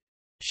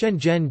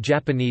 Shenzhen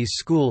Japanese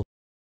School,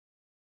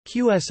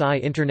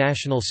 QSI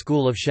International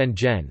School of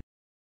Shenzhen,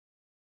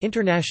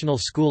 International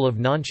School of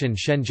Nanshan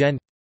Shenzhen,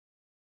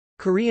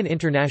 Korean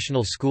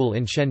International School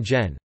in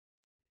Shenzhen,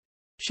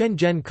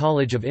 Shenzhen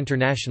College of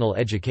International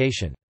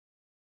Education.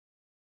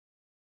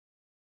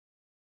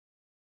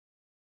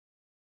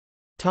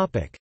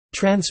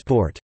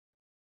 Transport.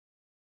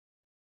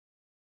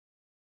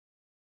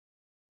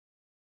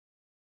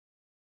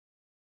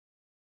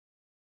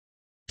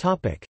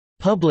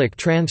 Public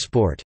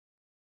transport.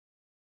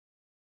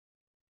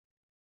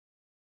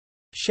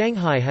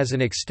 Shanghai has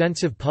an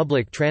extensive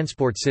public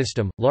transport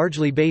system,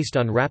 largely based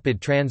on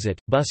rapid transit,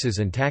 buses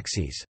and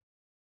taxis.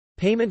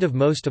 Payment of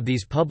most of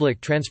these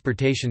public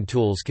transportation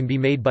tools can be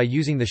made by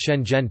using the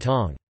Shenzhen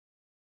Tong.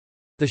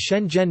 The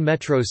Shenzhen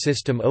Metro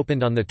system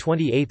opened on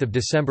 28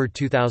 December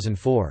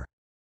 2004.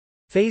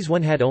 Phase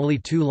 1 had only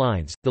 2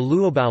 lines, the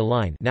Luobao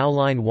Line, now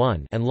Line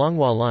 1, and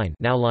Longhua Line,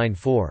 now Line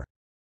 4.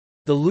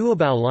 The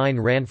Luobao line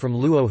ran from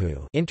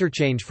Luohu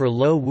interchange for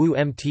Lo Wu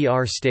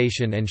MTR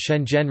station and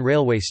Shenzhen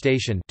railway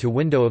station to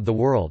Window of the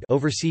World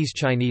overseas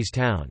Chinese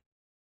town.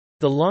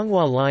 The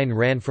Longhua line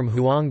ran from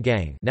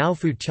Huanggang, now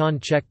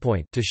Futian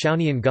checkpoint, to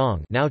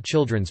Shaoniangong, now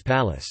Children's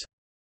Palace.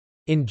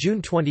 In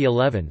June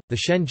 2011, the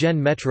Shenzhen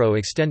Metro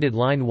extended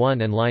Line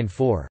 1 and Line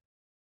 4.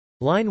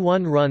 Line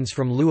 1 runs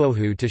from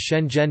Luohu to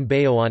Shenzhen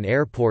Baoan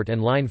Airport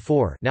and Line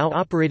 4, now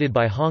operated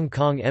by Hong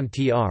Kong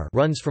MTR,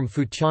 runs from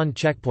Futian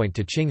checkpoint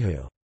to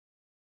Qinghu.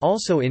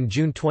 Also in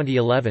June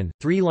 2011,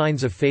 3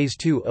 lines of Phase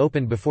 2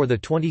 opened before the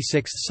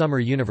 26th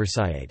Summer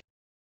Universiade.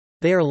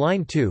 They are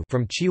Line 2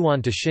 from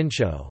Qiwan to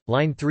Xinshou,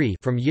 Line 3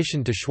 from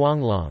Yishan to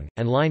Shuanglong,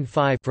 and Line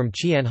 5 from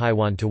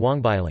Qianhaiwan to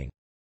Wangbailing.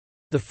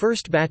 The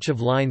first batch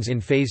of lines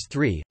in Phase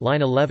 3,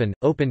 Line 11,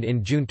 opened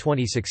in June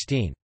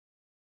 2016.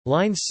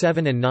 Lines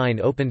 7 and 9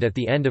 opened at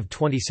the end of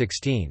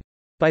 2016.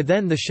 By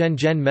then the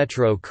Shenzhen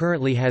Metro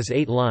currently has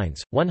 8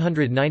 lines,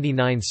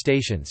 199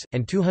 stations,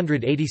 and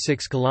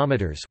 286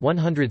 kilometers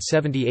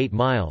 (178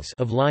 miles)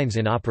 of lines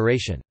in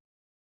operation.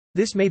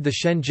 This made the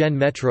Shenzhen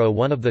Metro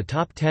one of the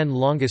top 10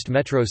 longest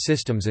metro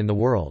systems in the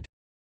world.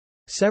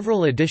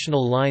 Several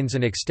additional lines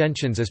and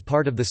extensions as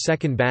part of the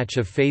second batch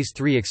of Phase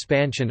 3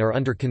 expansion are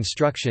under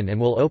construction and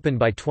will open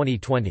by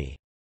 2020.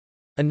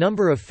 A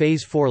number of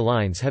Phase 4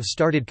 lines have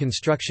started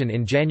construction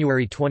in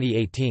January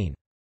 2018.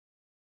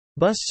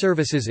 Bus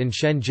services in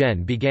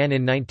Shenzhen began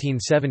in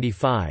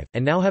 1975,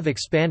 and now have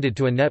expanded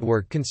to a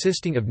network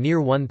consisting of near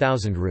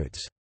 1,000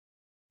 routes.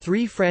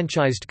 3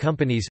 franchised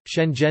companies,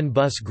 Shenzhen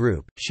Bus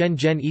Group,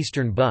 Shenzhen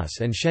Eastern Bus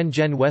and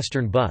Shenzhen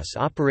Western Bus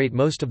operate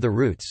most of the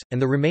routes,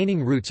 and the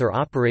remaining routes are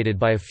operated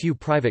by a few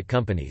private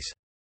companies.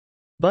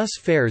 Bus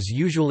fares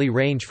usually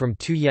range from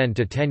 2 yen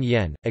to 10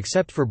 yen,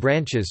 except for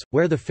branches,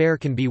 where the fare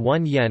can be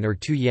 1 yen or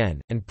 2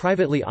 yen, and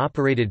privately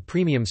operated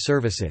premium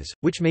services,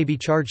 which may be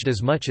charged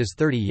as much as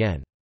 30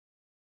 yen.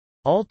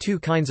 All 2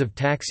 kinds of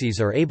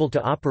taxis are able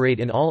to operate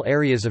in all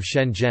areas of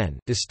Shenzhen,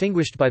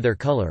 distinguished by their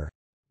color.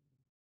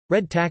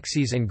 Red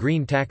taxis and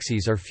green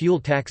taxis are fuel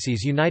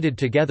taxis united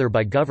together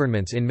by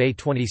governments in May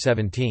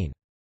 2017.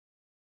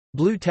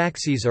 Blue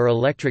taxis are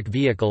electric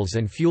vehicles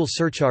and fuel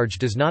surcharge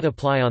does not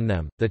apply on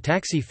them. The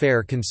taxi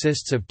fare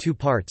consists of 2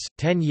 parts,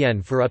 10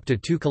 yen for up to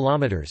 2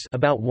 kilometers,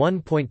 about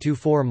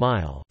 1.24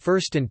 mile,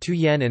 first and 2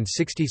 yen and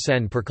 60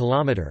 sen per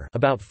kilometer,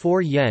 about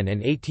 4 yen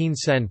and 18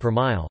 sen per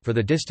mile for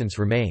the distance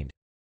remained.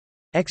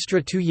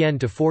 Extra 2 yen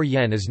to 4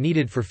 yen is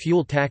needed for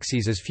fuel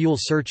taxis as fuel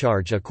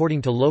surcharge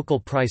according to local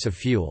price of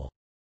fuel.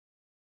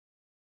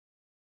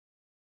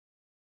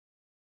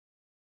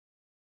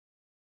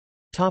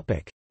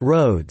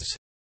 Roads.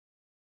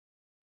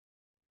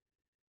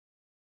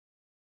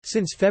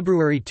 Since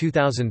February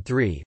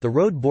 2003, the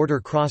road border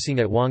crossing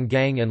at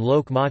Wangang and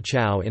Lok Ma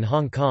Chau in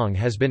Hong Kong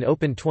has been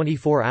open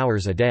 24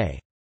 hours a day.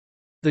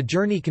 The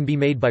journey can be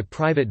made by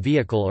private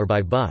vehicle or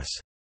by bus.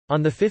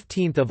 On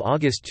 15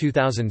 August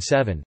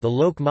 2007, the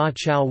Lok Ma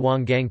Chau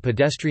Wangang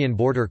pedestrian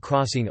border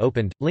crossing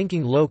opened,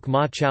 linking Lok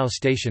Ma Chau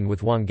station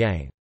with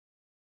Wangang.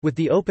 With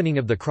the opening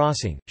of the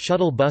crossing,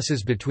 shuttle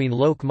buses between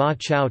Lok Ma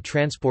Chau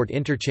Transport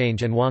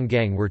Interchange and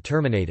Wangang were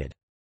terminated.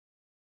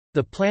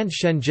 The planned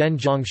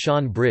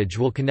Shenzhen-Zhongshan Bridge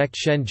will connect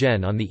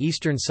Shenzhen on the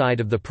eastern side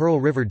of the Pearl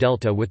River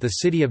Delta with the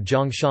city of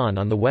Zhongshan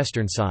on the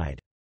western side.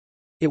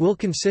 It will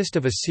consist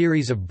of a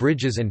series of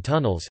bridges and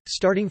tunnels,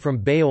 starting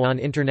from Baoan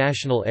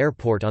International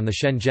Airport on the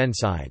Shenzhen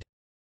side.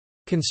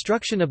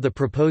 Construction of the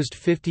proposed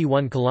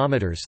 51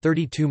 kilometers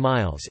 (32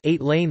 miles)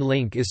 8-lane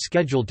link is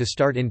scheduled to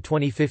start in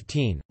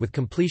 2015, with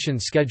completion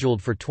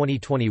scheduled for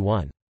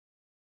 2021.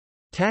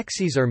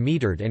 Taxis are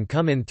metered and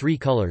come in 3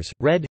 colors,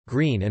 red,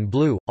 green and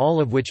blue,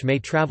 all of which may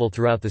travel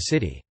throughout the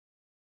city.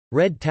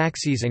 Red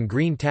taxis and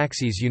green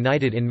taxis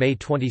united in May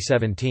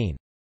 2017.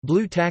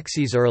 Blue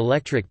taxis are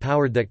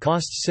electric-powered that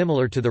costs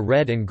similar to the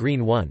red and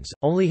green ones,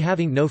 only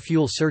having no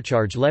fuel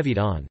surcharge levied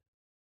on.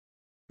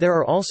 There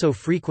are also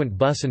frequent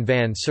bus and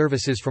van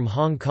services from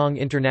Hong Kong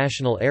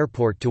International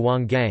Airport to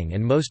Wangang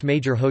and most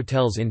major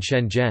hotels in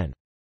Shenzhen.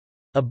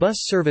 A bus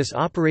service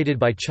operated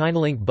by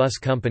Chinalink Bus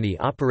Company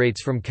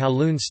operates from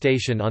Kowloon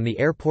Station on the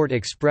Airport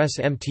Express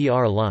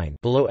MTR line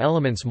below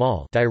Elements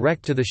Mall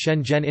direct to the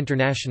Shenzhen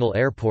International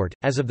Airport.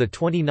 As of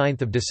 29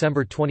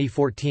 December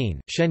 2014,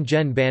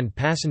 Shenzhen banned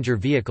passenger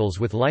vehicles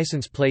with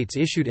license plates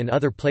issued in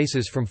other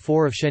places from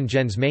 4 of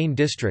Shenzhen's main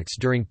districts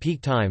during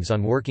peak times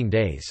on working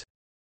days.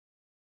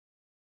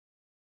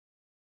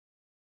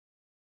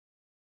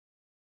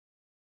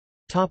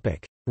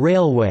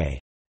 Railway.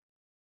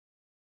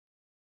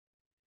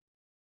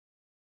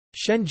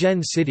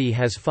 Shenzhen City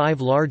has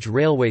 5 large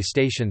railway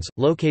stations,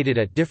 located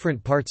at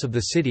different parts of the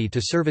city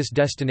to service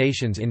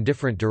destinations in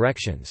different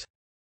directions.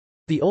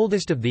 The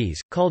oldest of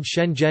these, called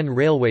Shenzhen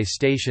Railway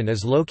Station,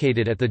 is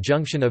located at the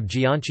junction of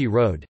Jianqi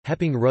Road,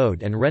 Heping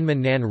Road and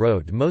Renmin-Nan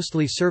Road.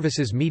 Mostly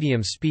services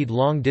medium-speed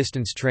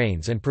long-distance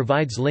trains and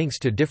provides links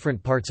to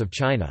different parts of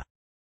China.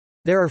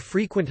 There are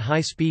frequent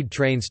high-speed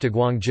trains to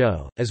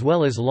Guangzhou, as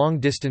well as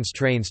long-distance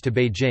trains to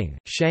Beijing,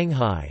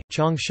 Shanghai,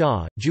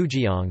 Changsha,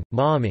 Zhujiang,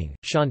 Maoming,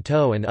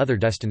 Shantou and other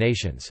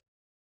destinations.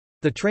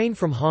 The train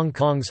from Hong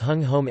Kong's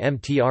Hung Hom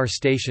MTR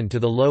station to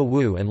the Lo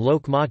Wu and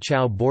Lok Ma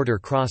Chau border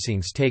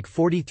crossings take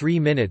 43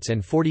 minutes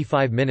and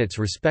 45 minutes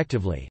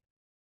respectively.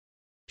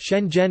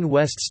 Shenzhen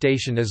West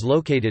Station is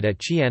located at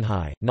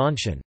Qianhai,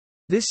 Nanshan.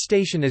 This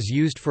station is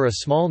used for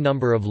a small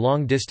number of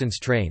long-distance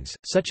trains,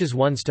 such as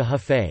ones to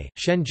Hefei.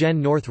 Shenzhen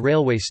North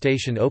Railway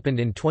Station opened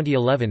in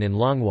 2011 in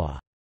Longhua.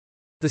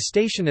 The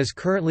station is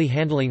currently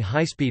handling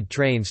high-speed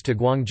trains to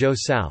Guangzhou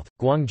South,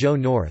 Guangzhou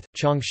North,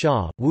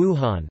 Changsha,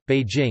 Wuhan,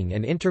 Beijing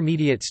and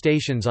intermediate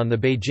stations on the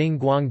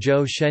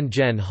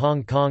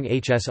Beijing-Guangzhou-Shenzhen-Hong Kong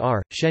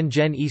HSR.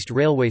 Shenzhen East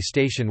Railway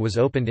Station was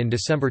opened in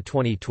December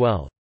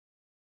 2012.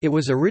 It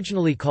was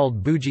originally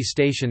called Buji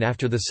Station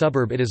after the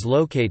suburb it is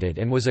located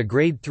and was a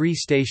Grade 3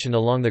 station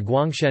along the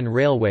Guangshen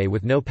Railway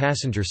with no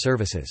passenger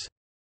services.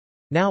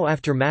 Now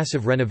after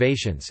massive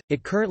renovations,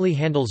 it currently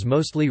handles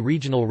mostly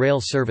regional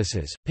rail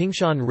services.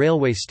 Pingshan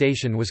Railway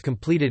Station was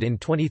completed in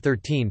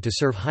 2013 to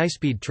serve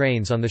high-speed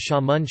trains on the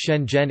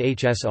Xiamen-Shenzhen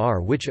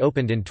HSR which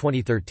opened in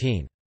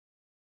 2013.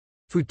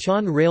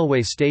 Futian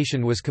Railway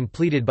Station was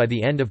completed by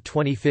the end of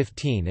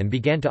 2015 and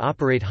began to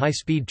operate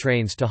high-speed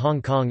trains to Hong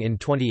Kong in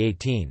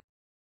 2018.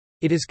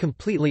 It is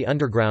completely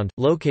underground,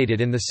 located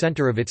in the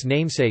center of its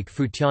namesake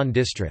Futian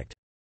district.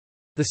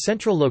 The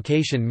central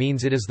location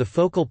means it is the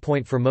focal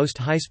point for most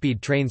high-speed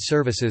train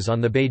services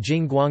on the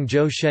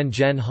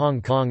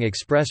Beijing-Guangzhou-Shenzhen-Hong Kong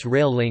Express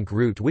Rail Link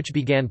route which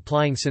began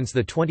plying since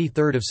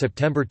 23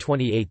 September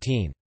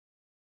 2018.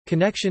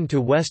 Connection to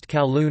West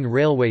Kowloon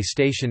Railway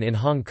Station in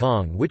Hong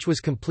Kong which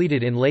was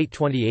completed in late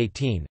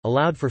 2018,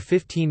 allowed for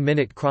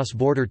 15-minute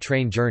cross-border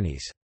train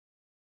journeys.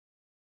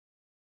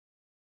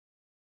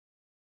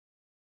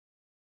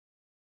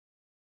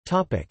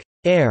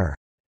 Air.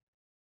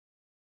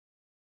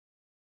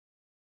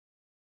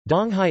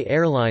 Donghai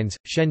Airlines,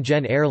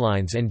 Shenzhen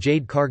Airlines and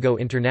Jade Cargo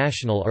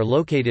International are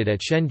located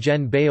at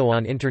Shenzhen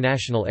Baoan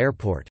International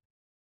Airport.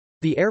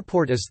 The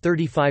airport is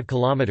 35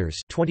 kilometers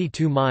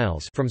 (22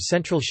 miles) from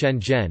central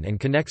Shenzhen and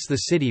connects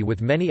the city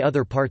with many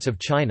other parts of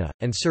China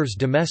and serves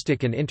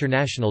domestic and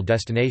international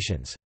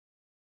destinations.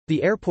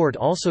 The airport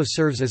also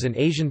serves as an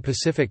Asian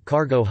Pacific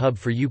cargo hub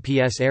for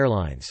UPS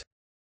Airlines.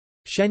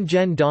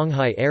 Shenzhen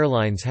Donghai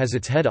Airlines has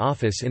its head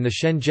office in the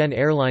Shenzhen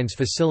Airlines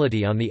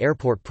facility on the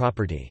airport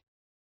property.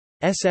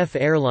 SF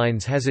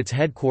Airlines has its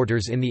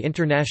headquarters in the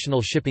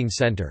International Shipping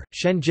Center.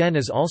 Shenzhen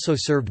is also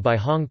served by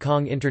Hong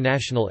Kong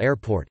International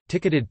Airport.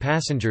 Ticketed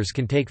passengers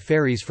can take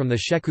ferries from the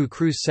Shekou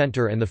Cruise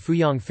Center and the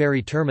Fuyang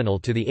Ferry Terminal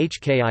to the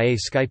HKIA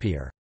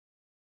Skypier.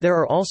 There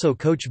are also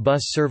coach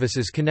bus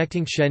services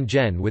connecting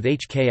Shenzhen with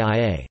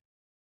HKIA.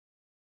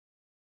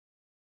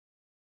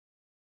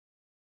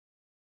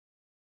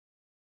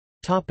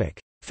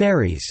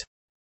 Ferries.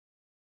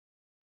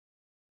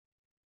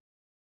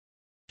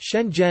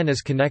 Shenzhen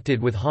is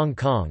connected with Hong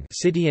Kong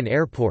City and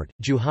Airport,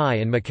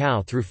 Zhuhai and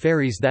Macau through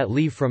ferries that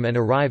leave from and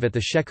arrive at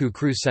the Shekou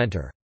Cruise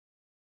Center.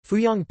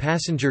 Fuyang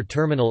Passenger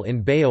Terminal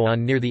in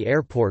Baoan near the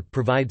airport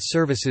provides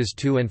services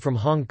to and from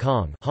Hong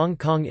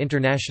Kong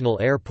International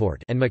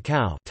Airport and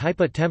Macau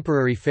Taipa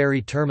Temporary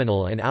Ferry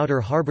Terminal and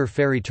Outer Harbour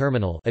Ferry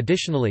Terminal.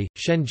 Additionally,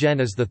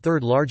 Shenzhen is the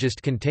third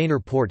largest container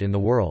port in the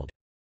world.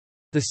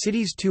 The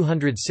city's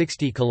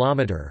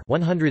 260-kilometre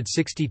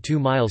 (162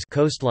 miles)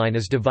 coastline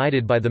is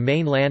divided by the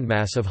main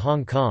landmass of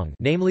Hong Kong,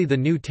 namely the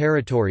New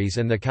Territories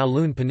and the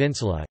Kowloon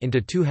Peninsula,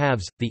 into two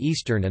halves, the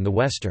eastern and the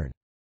western.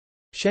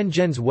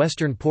 Shenzhen's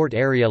western port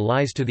area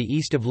lies to the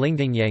east of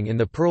Lingdingyang in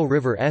the Pearl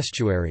River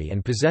estuary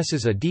and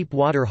possesses a deep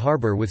water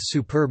harbour with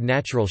superb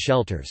natural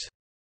shelters.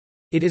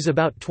 It is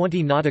about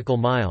 20 nautical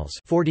miles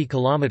 (40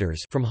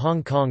 kilometers) from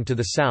Hong Kong to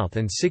the south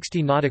and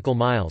 60 nautical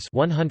miles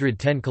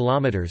 (110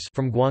 kilometers)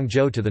 from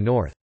Guangzhou to the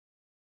north.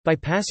 By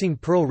passing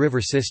Pearl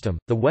River system,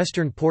 the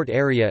western port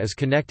area is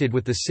connected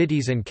with the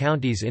cities and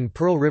counties in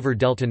Pearl River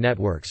Delta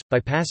networks.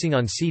 By passing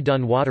on Sea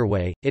Dun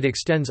Waterway, it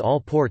extends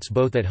all ports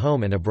both at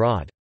home and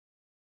abroad.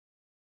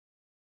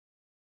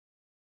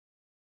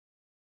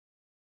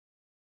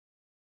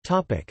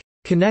 Topic: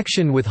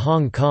 Connection with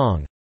Hong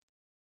Kong.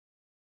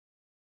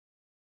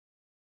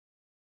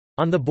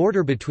 On the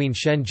border between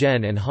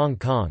Shenzhen and Hong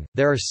Kong,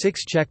 there are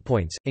 6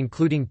 checkpoints,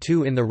 including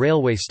 2 in the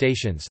railway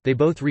stations. They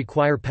both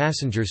require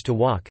passengers to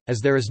walk, as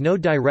there is no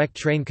direct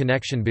train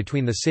connection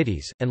between the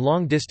cities, and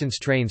long-distance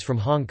trains from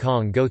Hong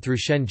Kong go through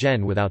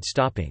Shenzhen without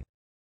stopping.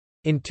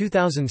 In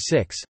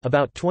 2006,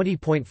 about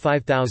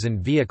 20.5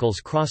 thousand vehicles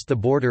crossed the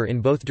border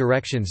in both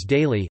directions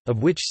daily,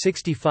 of which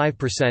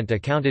 65%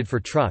 accounted for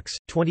trucks,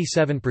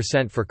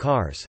 27% for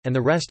cars, and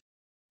the rest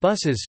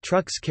buses.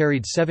 Trucks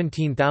carried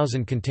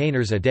 17,000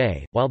 containers a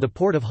day, while the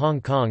Port of Hong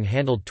Kong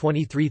handled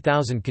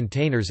 23,000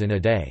 containers in a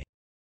day.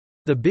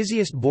 The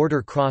busiest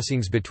border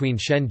crossings between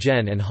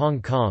Shenzhen and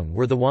Hong Kong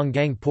were the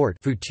Wangang Port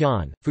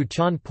Futian,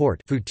 Futian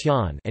Port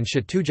Futian, and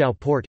Shitujiao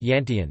Port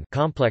Yantian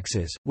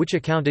complexes, which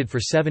accounted for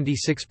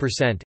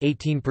 76%,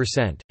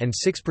 18%, and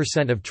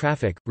 6% of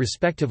traffic,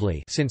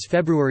 respectively. Since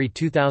February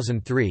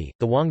 2003,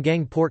 the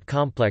Wangang Port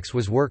complex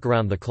was work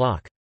around the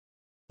clock.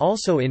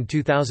 Also in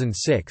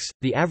 2006,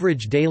 the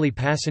average daily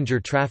passenger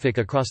traffic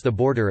across the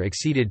border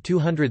exceeded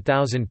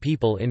 200,000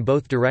 people in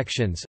both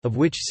directions, of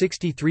which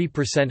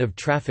 63% of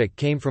traffic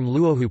came from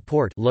Luohu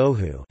Port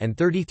and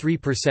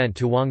 33%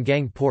 to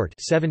Huanggang Port.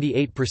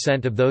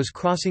 78% of those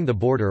crossing the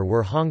border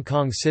were Hong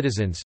Kong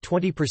citizens,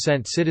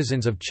 20%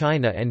 citizens of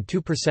China and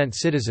 2%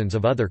 citizens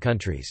of other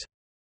countries.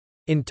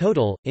 In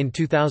total, in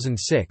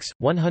 2006,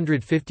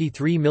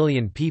 153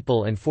 million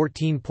people and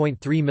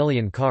 14.3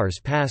 million cars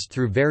passed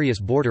through various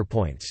border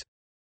points.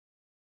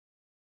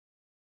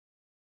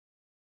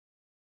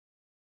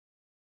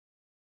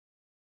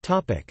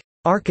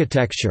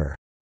 Architecture.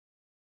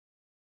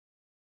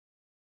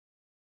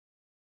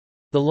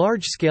 The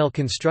large-scale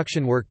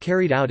construction work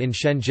carried out in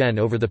Shenzhen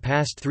over the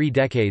past 3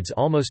 decades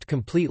almost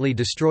completely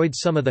destroyed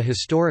some of the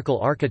historical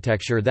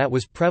architecture that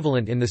was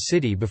prevalent in the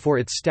city before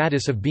its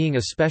status of being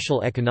a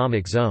special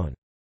economic zone.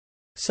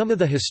 Some of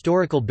the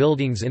historical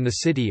buildings in the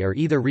city are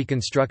either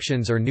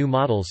reconstructions or new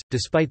models.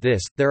 Despite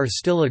this, there are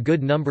still a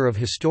good number of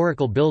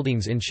historical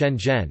buildings in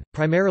Shenzhen,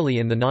 primarily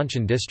in the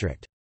Nantou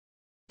district.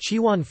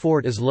 Qianhai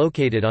Fort is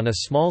located on a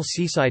small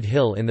seaside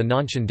hill in the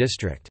Nantou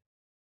district.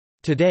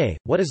 Today,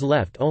 what is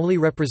left only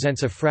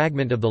represents a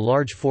fragment of the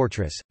large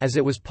fortress, as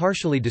it was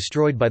partially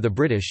destroyed by the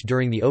British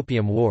during the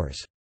Opium Wars.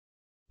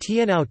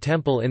 Tianao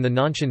Temple in the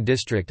Nantou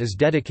district is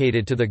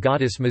dedicated to the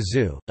goddess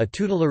Mazu, a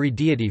tutelary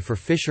deity for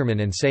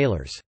fishermen and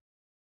sailors.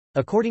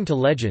 According to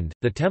legend,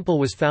 the temple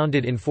was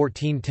founded in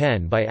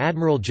 1410 by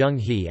Admiral Zheng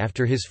He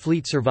after his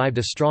fleet survived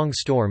a strong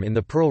storm in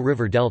the Pearl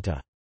River Delta.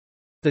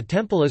 The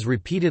temple is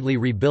repeatedly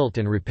rebuilt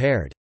and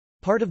repaired.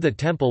 Part of the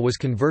temple was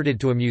converted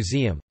to a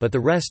museum, but the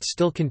rest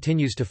still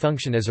continues to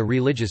function as a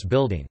religious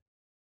building.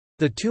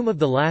 The tomb of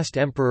the last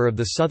emperor of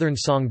the Southern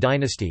Song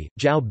dynasty,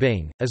 Zhao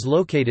Bing, is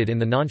located in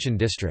the Nantou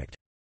district.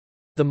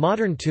 The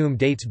modern tomb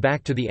dates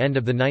back to the end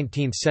of the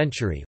 19th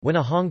century, when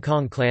a Hong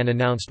Kong clan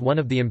announced one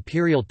of the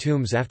imperial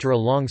tombs after a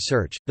long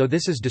search, though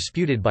this is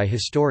disputed by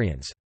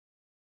historians.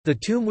 The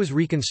tomb was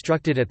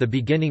reconstructed at the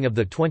beginning of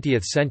the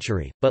 20th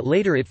century, but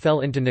later it fell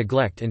into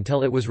neglect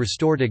until it was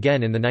restored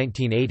again in the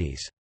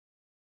 1980s.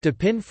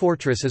 Dapin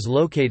Fortress is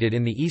located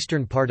in the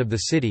eastern part of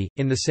the city,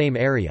 in the same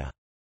area.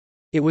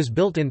 It was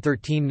built in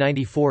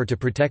 1394 to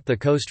protect the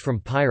coast from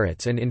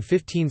pirates and in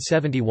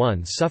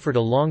 1571 suffered a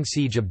long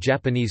siege of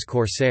Japanese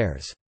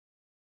corsairs.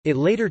 It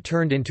later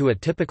turned into a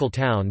typical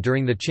town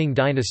during the Qing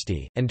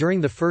dynasty, and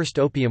during the First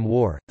Opium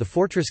War, the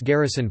fortress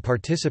garrison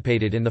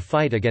participated in the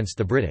fight against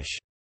the British.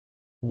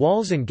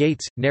 Walls and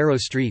gates, narrow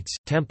streets,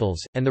 temples,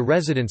 and the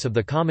residence of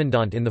the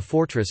commandant in the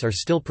fortress are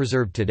still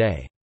preserved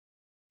today.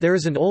 There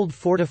is an old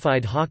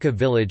fortified Hakka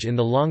village in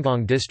the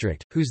Longgong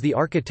district, the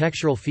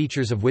architectural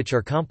features of which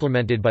are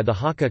complemented by the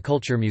Hakka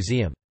Culture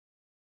Museum.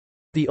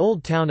 The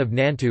old town of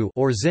Nantou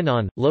or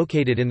Xinan,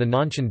 located in the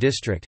Nantou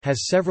district,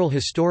 has several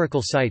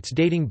historical sites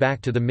dating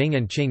back to the Ming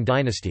and Qing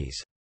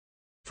dynasties.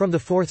 From the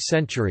 4th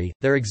century,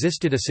 there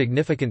existed a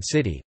significant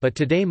city, but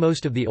today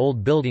most of the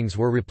old buildings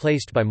were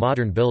replaced by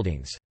modern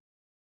buildings.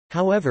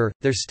 However,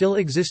 there still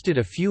existed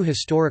a few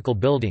historical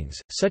buildings,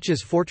 such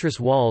as fortress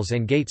walls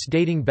and gates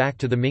dating back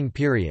to the Ming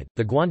period,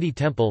 the Guandi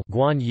Temple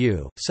Guan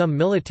Yu, some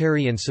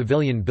military and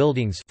civilian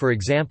buildings, for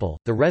example,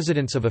 the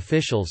residence of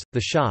officials, the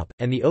shop,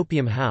 and the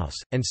Opium House,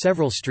 and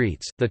several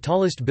streets. The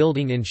tallest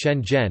building in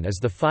Shenzhen is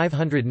the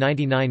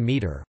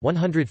 599-meter,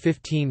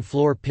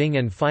 115-floor Ping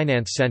An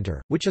Finance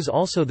Center, which is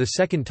also the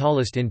second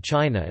tallest in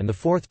China and the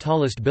fourth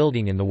tallest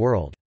building in the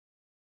world.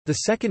 The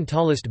second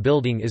tallest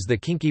building is the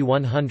Kinki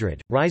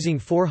 100, rising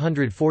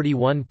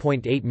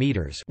 441.8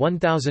 meters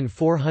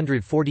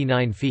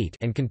 (1,449 feet)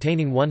 and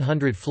containing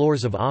 100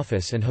 floors of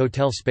office and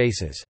hotel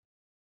spaces.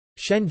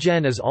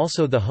 Shenzhen is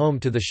also the home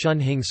to the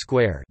Shunhing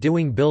Square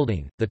Dewing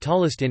Building, the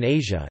tallest in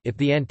Asia if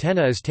the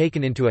antenna is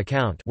taken into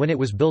account, when it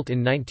was built in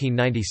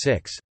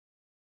 1996.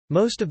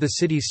 Most of the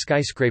city's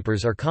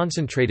skyscrapers are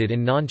concentrated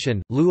in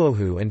Nanshan,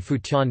 Luohu and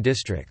Futian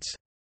districts.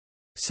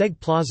 Seg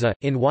Plaza,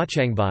 in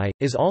Huachangbai,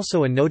 is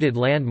also a noted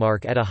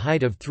landmark at a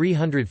height of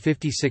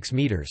 356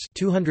 meters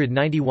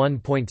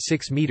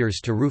 (291.6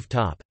 meters to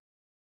rooftop).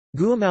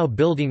 Guomao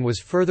Building was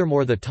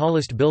furthermore the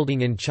tallest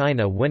building in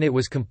China when it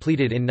was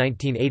completed in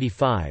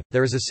 1985.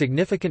 There is a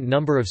significant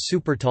number of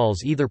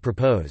supertalls either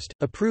proposed,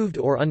 approved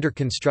or under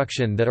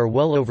construction that are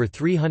well over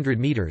 300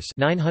 meters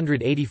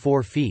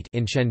 (984 feet)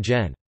 in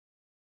Shenzhen.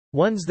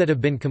 Ones that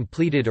have been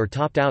completed or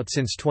topped out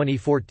since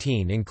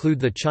 2014 include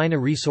the China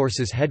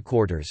Resources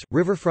Headquarters,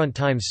 Riverfront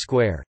Times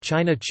Square,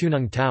 China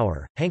Chuneng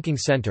Tower, Hanking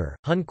Center,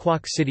 Hun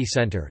Kwok City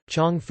Center,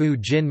 Chongfu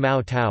Jin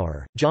Mao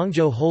Tower,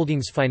 Zhangzhou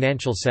Holdings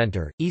Financial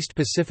Center, East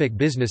Pacific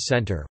Business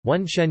Center,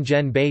 One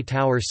Shenzhen Bay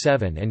Tower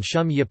 7 and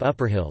Shum Yip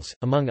Upper Hills,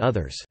 among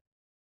others.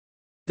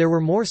 There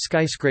were more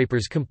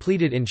skyscrapers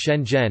completed in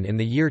Shenzhen in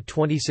the year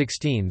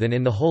 2016 than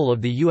in the whole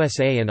of the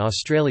USA and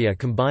Australia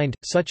combined,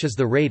 such as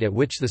the rate at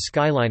which the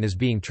skyline is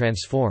being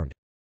transformed.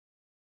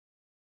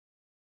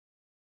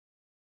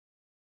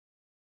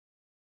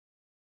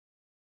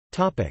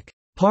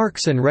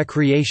 Parks and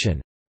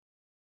recreation.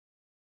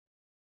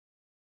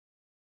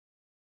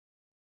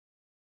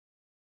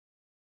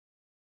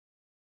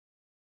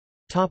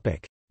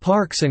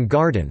 Parks and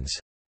gardens.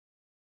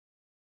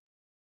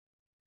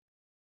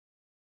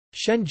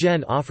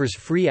 Shenzhen offers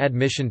free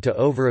admission to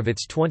over of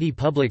its 20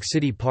 public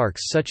city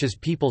parks such as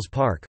People's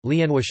Park,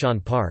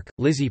 Lianhuashan Park,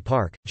 Lizhi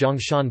Park,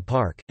 Zhongshan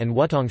Park, and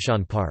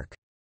Wutongshan Park.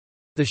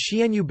 The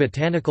Qianhai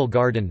Botanical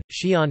Garden,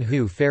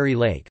 Qianhai Fairy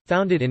Lake,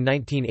 founded in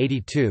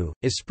 1982,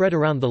 is spread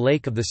around the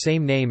lake of the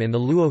same name in the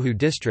Luohu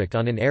district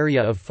on an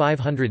area of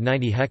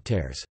 590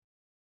 hectares.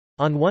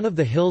 On one of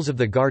the hills of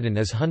the garden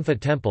is Hunfa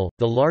Temple,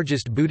 the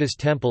largest Buddhist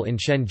temple in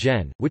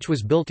Shenzhen, which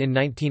was built in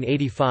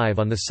 1985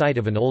 on the site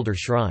of an older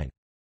shrine.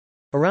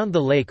 Around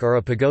the lake are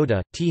a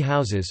pagoda, tea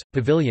houses,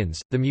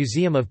 pavilions, the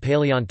Museum of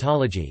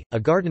Paleontology, a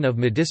garden of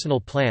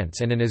medicinal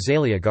plants and an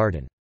azalea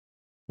garden.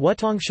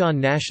 Wutongshan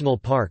National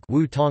Park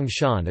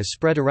is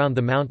spread around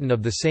the mountain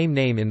of the same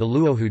name in the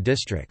Luohu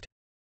district.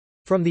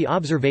 From the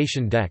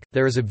observation deck,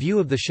 there is a view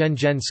of the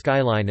Shenzhen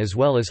skyline as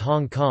well as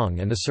Hong Kong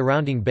and the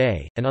surrounding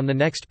bay, and on the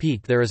next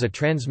peak there is a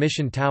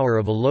transmission tower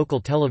of a local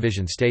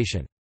television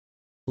station.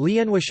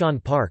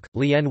 Lianhuashan Park,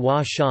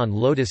 Lianhuashan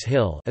Lotus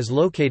Hill, is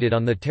located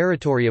on the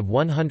territory of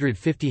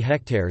 150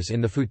 hectares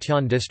in the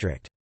Futian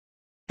district.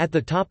 At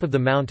the top of the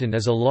mountain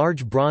is a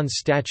large bronze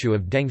statue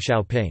of Deng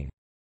Xiaoping.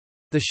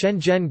 The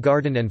Shenzhen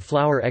Garden and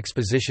Flower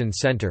Exposition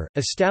Center,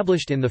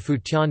 established in the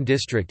Futian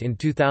district in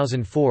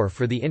 2004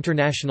 for the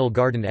International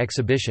Garden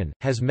Exhibition,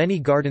 has many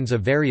gardens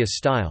of various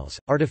styles,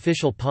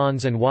 artificial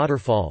ponds and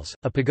waterfalls,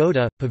 a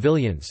pagoda,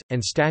 pavilions,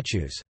 and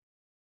statues.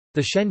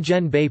 The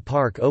Shenzhen Bay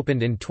Park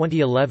opened in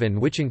 2011,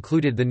 which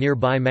included the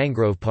nearby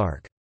Mangrove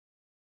Park.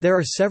 There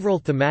are several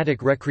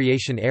thematic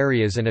recreation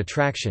areas and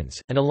attractions,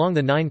 and along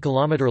the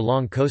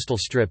 9-kilometer-long coastal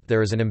strip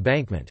there is an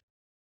embankment.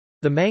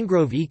 The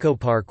Mangrove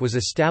Ecopark was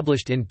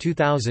established in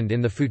 2000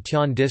 in the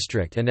Futian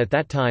district and at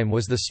that time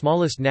was the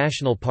smallest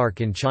national park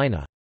in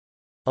China.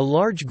 A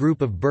large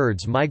group of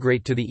birds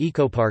migrate to the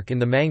ecopark in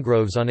the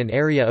mangroves on an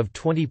area of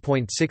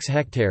 20.6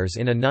 hectares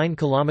in a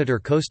 9-kilometer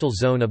coastal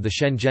zone of the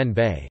Shenzhen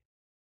Bay.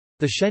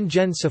 The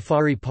Shenzhen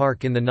Safari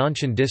Park in the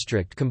Nanshan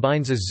district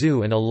combines a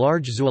zoo and a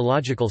large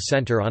zoological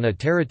center on a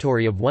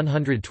territory of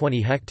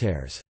 120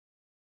 hectares.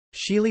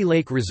 Shili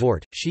Lake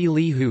Resort, Shi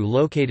Lihu,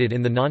 located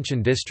in the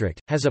Nanshan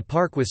district, has a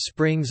park with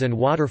springs and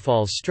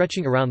waterfalls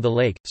stretching around the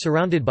lake,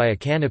 surrounded by a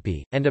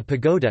canopy, and a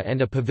pagoda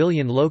and a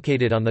pavilion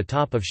located on the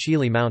top of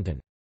Shili Mountain.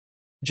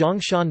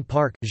 Zhongshan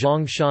Park,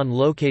 Zhongshan,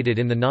 located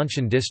in the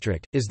Nanshan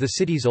district, is the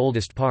city's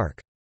oldest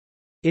park.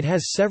 It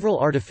has several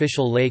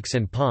artificial lakes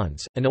and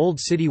ponds, an old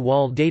city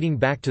wall dating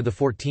back to the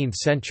 14th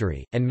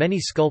century, and many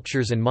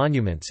sculptures and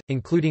monuments,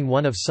 including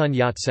one of Sun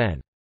Yat-sen.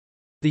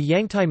 The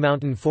Yangtai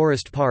Mountain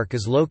Forest Park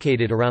is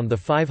located around the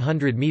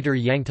 500-meter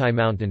Yangtai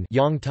Mountain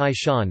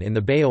in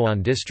the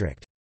Baoan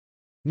district.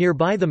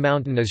 Nearby the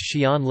mountain is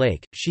Xi'an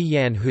Lake,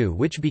 Xi'anhu,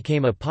 which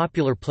became a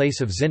popular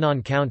place of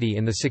Xinan County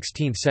in the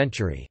 16th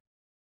century.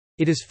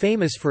 It is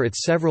famous for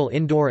its several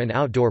indoor and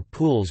outdoor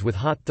pools with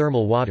hot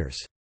thermal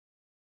waters.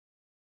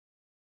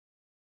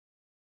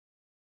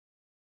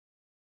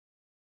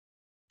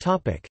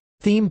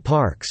 Theme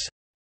parks.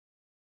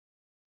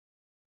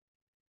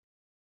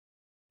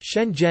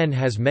 Shenzhen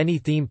has many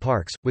theme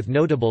parks, with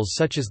notables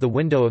such as the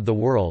Window of the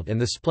World and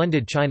the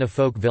splendid China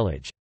Folk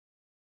Village.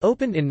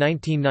 Opened in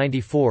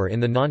 1994 in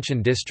the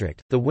Nanshan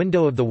district, the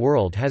Window of the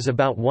World has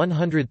about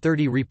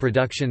 130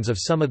 reproductions of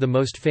some of the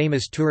most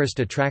famous tourist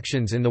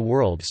attractions in the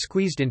world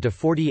squeezed into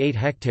 48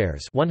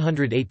 hectares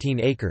 118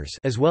 acres,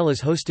 as well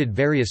as hosted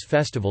various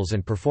festivals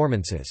and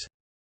performances.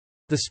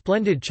 The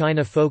splendid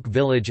China Folk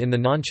Village in the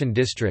Nanshan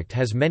district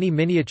has many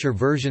miniature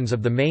versions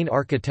of the main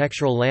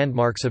architectural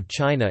landmarks of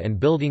China and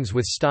buildings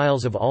with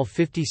styles of all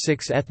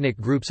 56 ethnic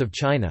groups of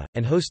China,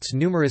 and hosts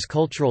numerous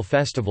cultural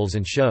festivals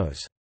and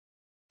shows.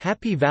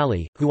 Happy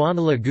Valley,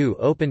 Huanalagu,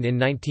 opened in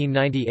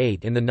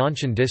 1998 in the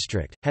Nanshan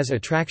district, has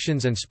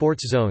attractions and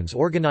sports zones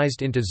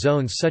organized into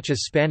zones such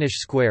as Spanish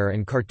Square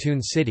and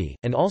Cartoon City,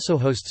 and also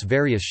hosts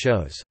various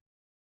shows.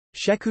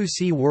 Sheku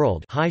Sea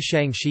World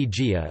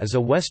is a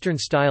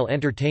Western-style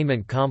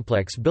entertainment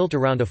complex built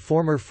around a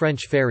former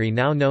French ferry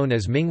now known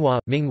as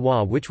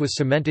Minghua, which was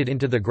cemented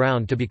into the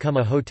ground to become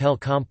a hotel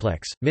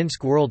complex.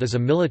 Minsk World is a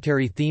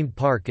military-themed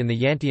park in the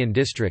Yantian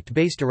district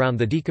based around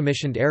the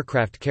decommissioned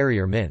aircraft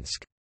carrier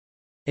Minsk.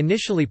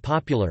 Initially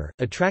popular,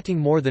 attracting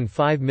more than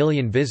 5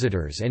 million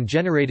visitors and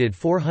generated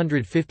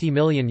 450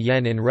 million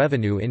yen in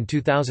revenue in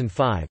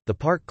 2005, the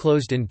park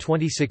closed in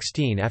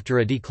 2016 after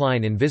a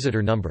decline in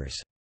visitor numbers.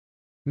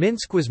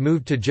 Minsk was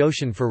moved to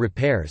Joshan for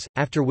repairs,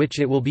 after which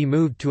it will be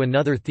moved to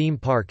another theme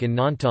park in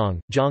Nantong,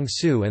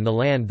 Jiangsu, and the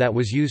land that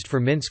was used for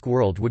Minsk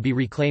World would be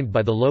reclaimed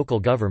by the local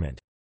government.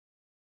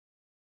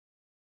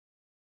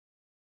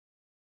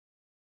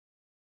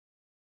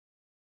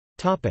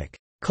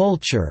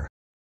 Culture.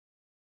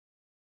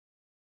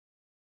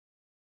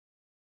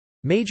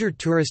 Major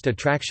tourist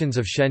attractions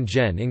of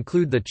Shenzhen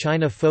include the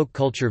China Folk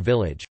Culture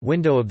Village,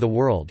 Window of the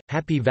World,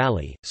 Happy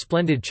Valley,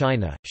 Splendid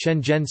China,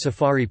 Shenzhen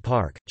Safari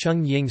Park,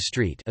 Chung Ying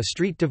Street, a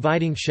street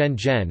dividing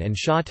Shenzhen and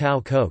Sha Tao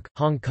Kok,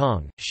 Hong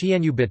Kong,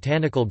 Qianhai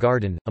Botanical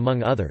Garden,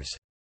 among others.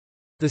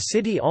 The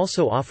city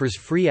also offers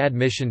free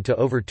admission to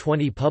over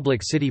 20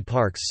 public city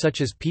parks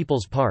such as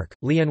People's Park,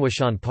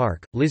 Lianhuashan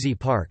Park, Lizhi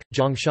Park,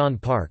 Zhongshan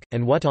Park,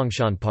 and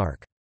Wutongshan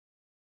Park.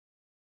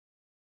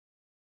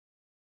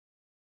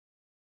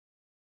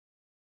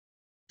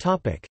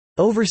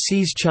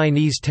 Overseas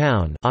Chinese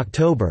town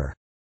October.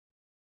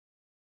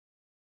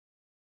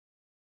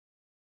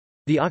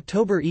 The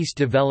October East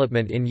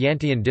development in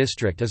Yantian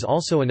district is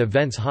also an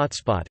events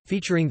hotspot,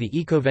 featuring the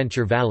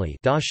EcoVenture Valley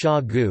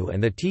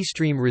and the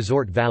T-Stream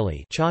Resort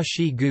Valley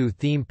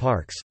theme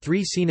parks,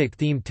 3 scenic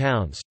themed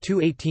towns, 2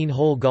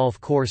 18-hole golf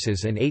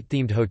courses and 8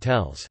 themed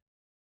hotels.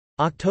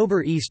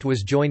 October East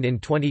was joined in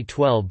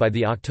 2012 by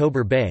the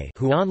October Bay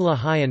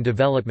Huanla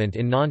development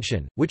in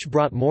Nanshan, which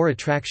brought more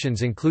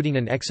attractions including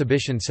an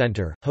exhibition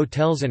center,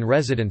 hotels and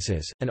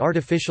residences, an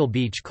artificial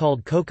beach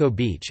called Coco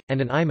Beach,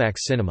 and an IMAX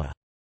cinema.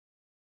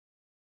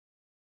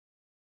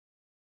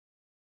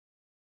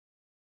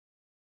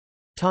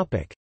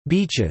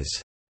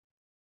 Beaches.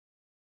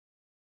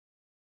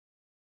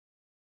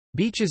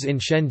 Beaches in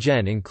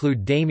Shenzhen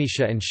include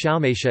Damisha and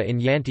Xiaomeisha in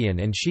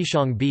Yantian and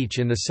Xishang Beach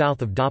in the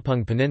south of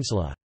Dapeng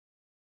Peninsula.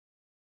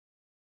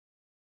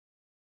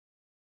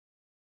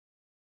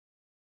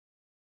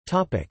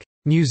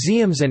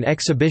 Museums and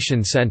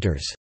exhibition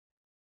centers.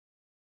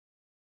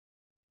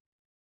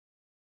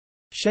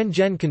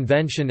 Shenzhen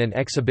Convention and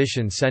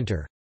Exhibition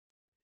Center,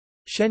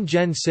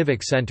 Shenzhen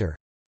Civic Center,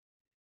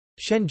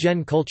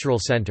 Shenzhen Cultural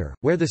Center,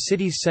 where the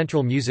city's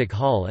Central Music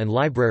Hall and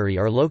Library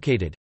are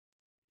located.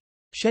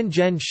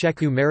 Shenzhen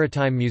Shekou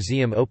Maritime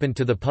Museum opened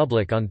to the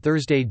public on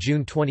Thursday,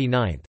 June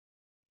 29.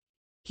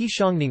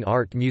 Heishangning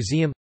Art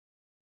Museum,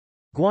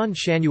 Guan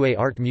Shanyue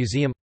Art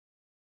Museum,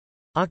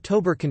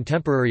 October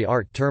Contemporary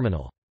Art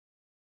Terminal.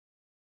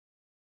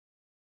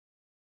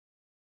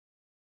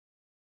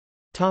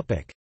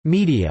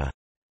 Media.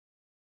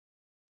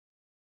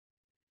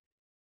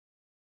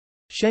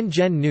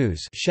 Shenzhen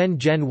News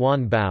Shenzhen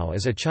Wanbao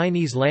is a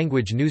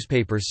Chinese-language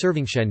newspaper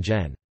serving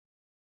Shenzhen.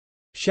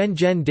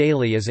 Shenzhen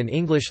Daily is an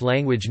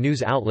English-language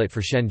news outlet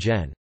for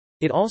Shenzhen.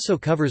 It also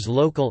covers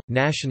local,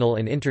 national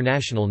and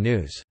international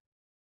news.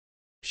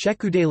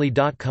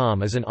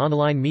 ShekouDaily.com is an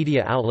online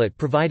media outlet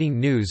providing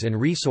news and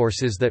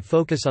resources that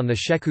focus on the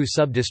Shekou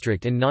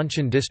subdistrict in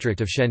Nanshan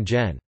district of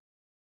Shenzhen.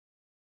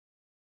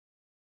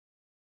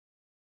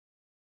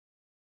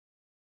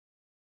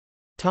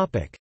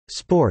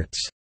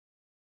 Sports.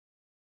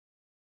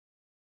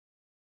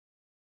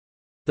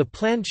 The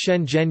planned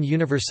Shenzhen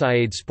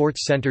Universiade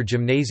Sports Center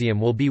Gymnasium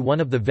will be one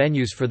of the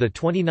venues for the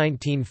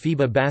 2019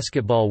 FIBA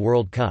Basketball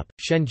World Cup.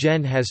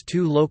 Shenzhen has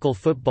 2 local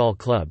football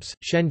clubs,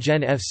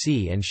 Shenzhen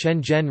FC and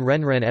Shenzhen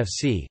Renren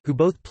FC, who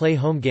both play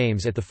home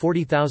games at the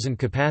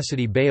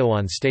 40,000-capacity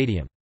Baoan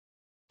Stadium.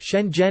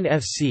 Shenzhen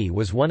FC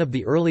was one of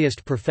the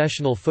earliest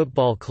professional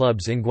football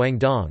clubs in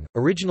Guangdong,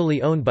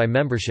 originally owned by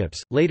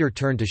memberships, later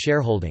turned to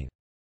shareholding.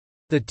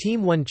 The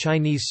team won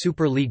Chinese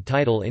Super League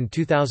title in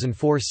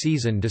 2004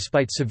 season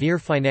despite severe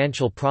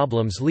financial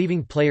problems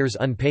leaving players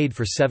unpaid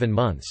for 7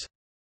 months.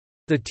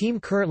 The team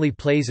currently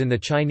plays in the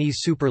Chinese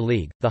Super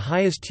League, the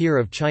highest tier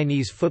of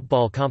Chinese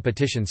football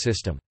competition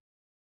system.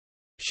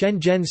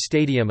 Shenzhen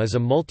Stadium is a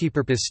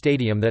multipurpose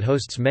stadium that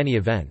hosts many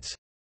events.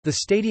 The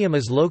stadium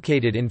is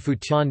located in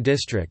Futian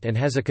district and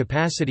has a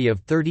capacity of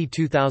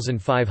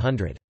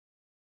 32,500.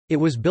 It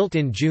was built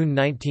in June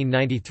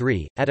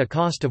 1993, at a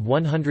cost of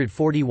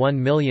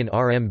 141 million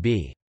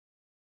RMB.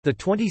 The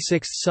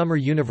 26th Summer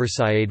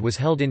Universiade was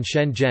held in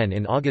Shenzhen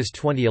in August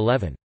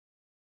 2011.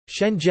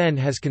 Shenzhen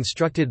has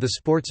constructed the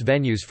sports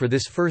venues for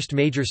this first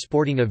major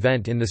sporting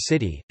event in the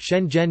city.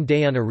 Shenzhen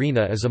Daeun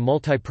Arena is a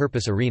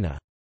multi-purpose arena.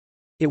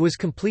 It was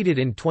completed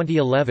in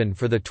 2011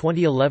 for the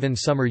 2011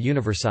 Summer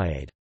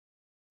Universiade.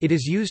 It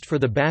is used for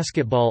the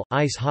basketball,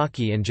 ice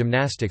hockey and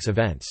gymnastics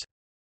events.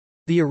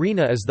 The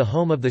arena is the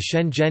home of the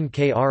Shenzhen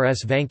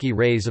KRS Vanke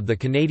Rays of the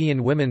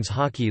Canadian Women's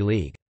Hockey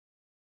League.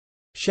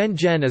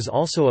 Shenzhen is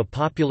also a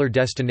popular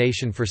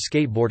destination for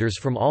skateboarders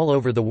from all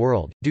over the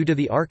world, due to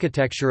the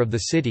architecture of the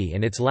city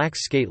and its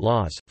lax skate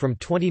laws. From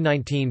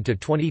 2019 to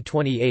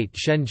 2028,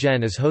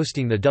 Shenzhen is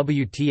hosting the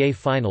WTA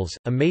Finals,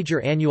 a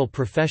major annual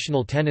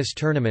professional tennis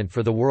tournament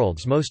for the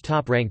world's most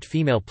top-ranked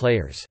female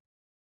players.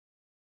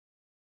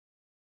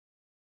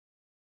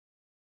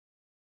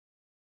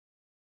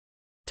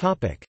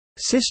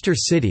 Sister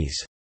cities.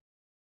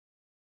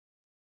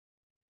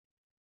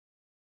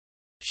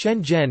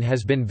 Shenzhen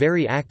has been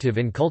very active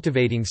in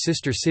cultivating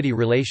sister city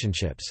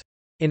relationships.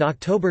 In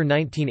October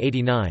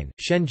 1989,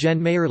 Shenzhen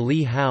Mayor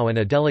Li Hao and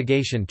a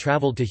delegation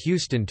traveled to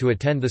Houston to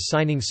attend the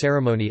signing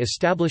ceremony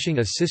establishing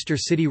a sister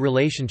city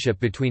relationship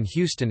between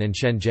Houston and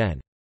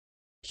Shenzhen.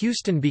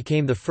 Houston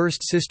became the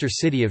first sister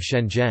city of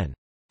Shenzhen.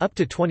 Up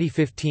to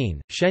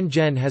 2015,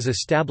 Shenzhen has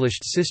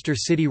established sister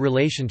city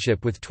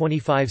relationship with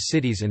 25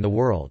 cities in the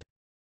world.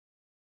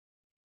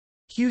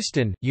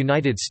 Houston,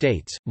 United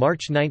States,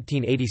 March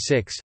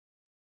 1986.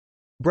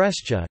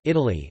 Brescia,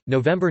 Italy,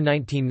 November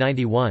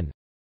 1991.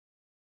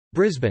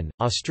 Brisbane,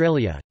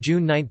 Australia,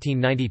 June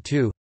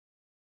 1992.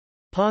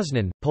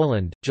 Poznan,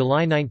 Poland,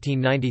 July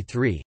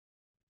 1993.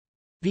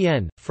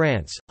 Vienne,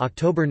 France,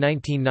 October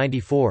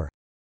 1994.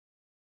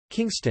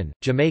 Kingston,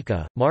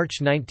 Jamaica,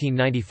 March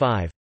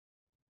 1995.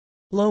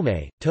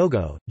 Lomé,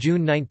 Togo,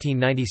 June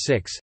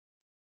 1996.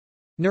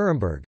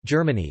 Nuremberg,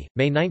 Germany,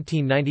 May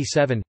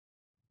 1997.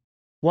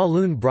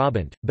 Walloon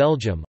Brabant,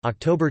 Belgium,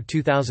 October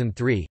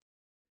 2003.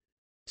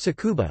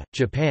 Tsukuba,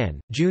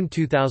 Japan, June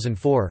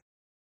 2004.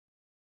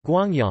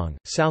 Gwangyang,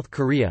 South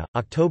Korea,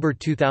 October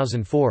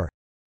 2004.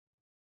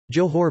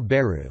 Johor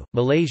Bahru,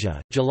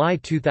 Malaysia, July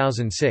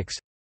 2006.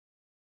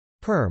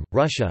 Perm,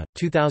 Russia,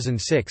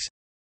 2006.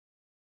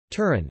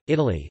 Turin,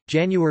 Italy,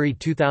 January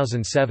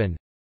 2007.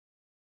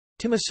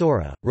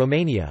 Timisoara,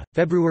 Romania,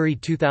 February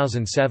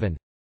 2007.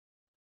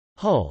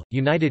 Hull,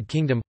 United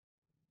Kingdom.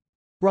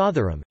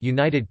 Rotherham,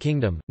 United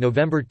Kingdom,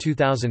 November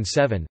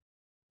 2007.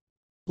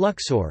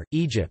 Luxor,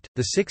 Egypt,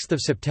 6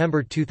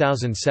 September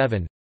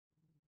 2007.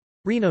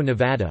 Reno,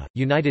 Nevada,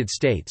 United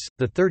States,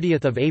 30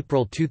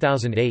 April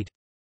 2008.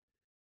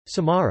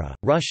 Samara,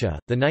 Russia,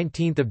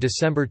 19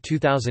 December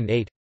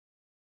 2008.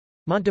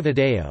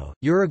 Montevideo,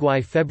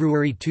 Uruguay,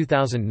 February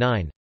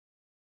 2009.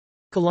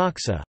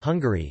 Kalaksa,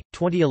 Hungary,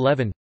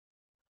 2011.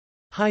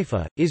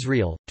 Haifa,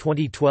 Israel,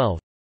 2012.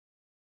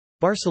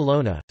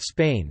 Barcelona,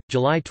 Spain,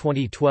 July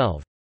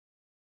 2012.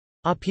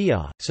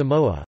 Apia,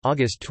 Samoa,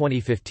 August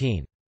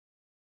 2015.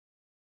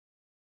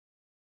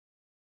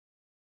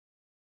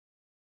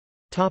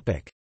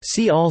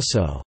 See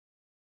also: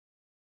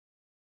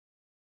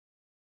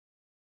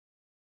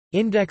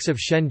 Index of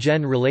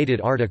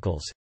Shenzhen-related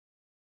articles,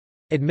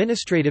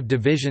 Administrative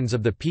divisions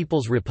of the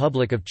People's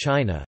Republic of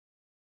China,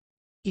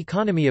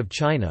 Economy of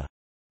China,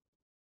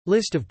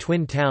 List of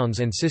twin towns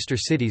and sister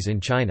cities in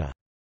China.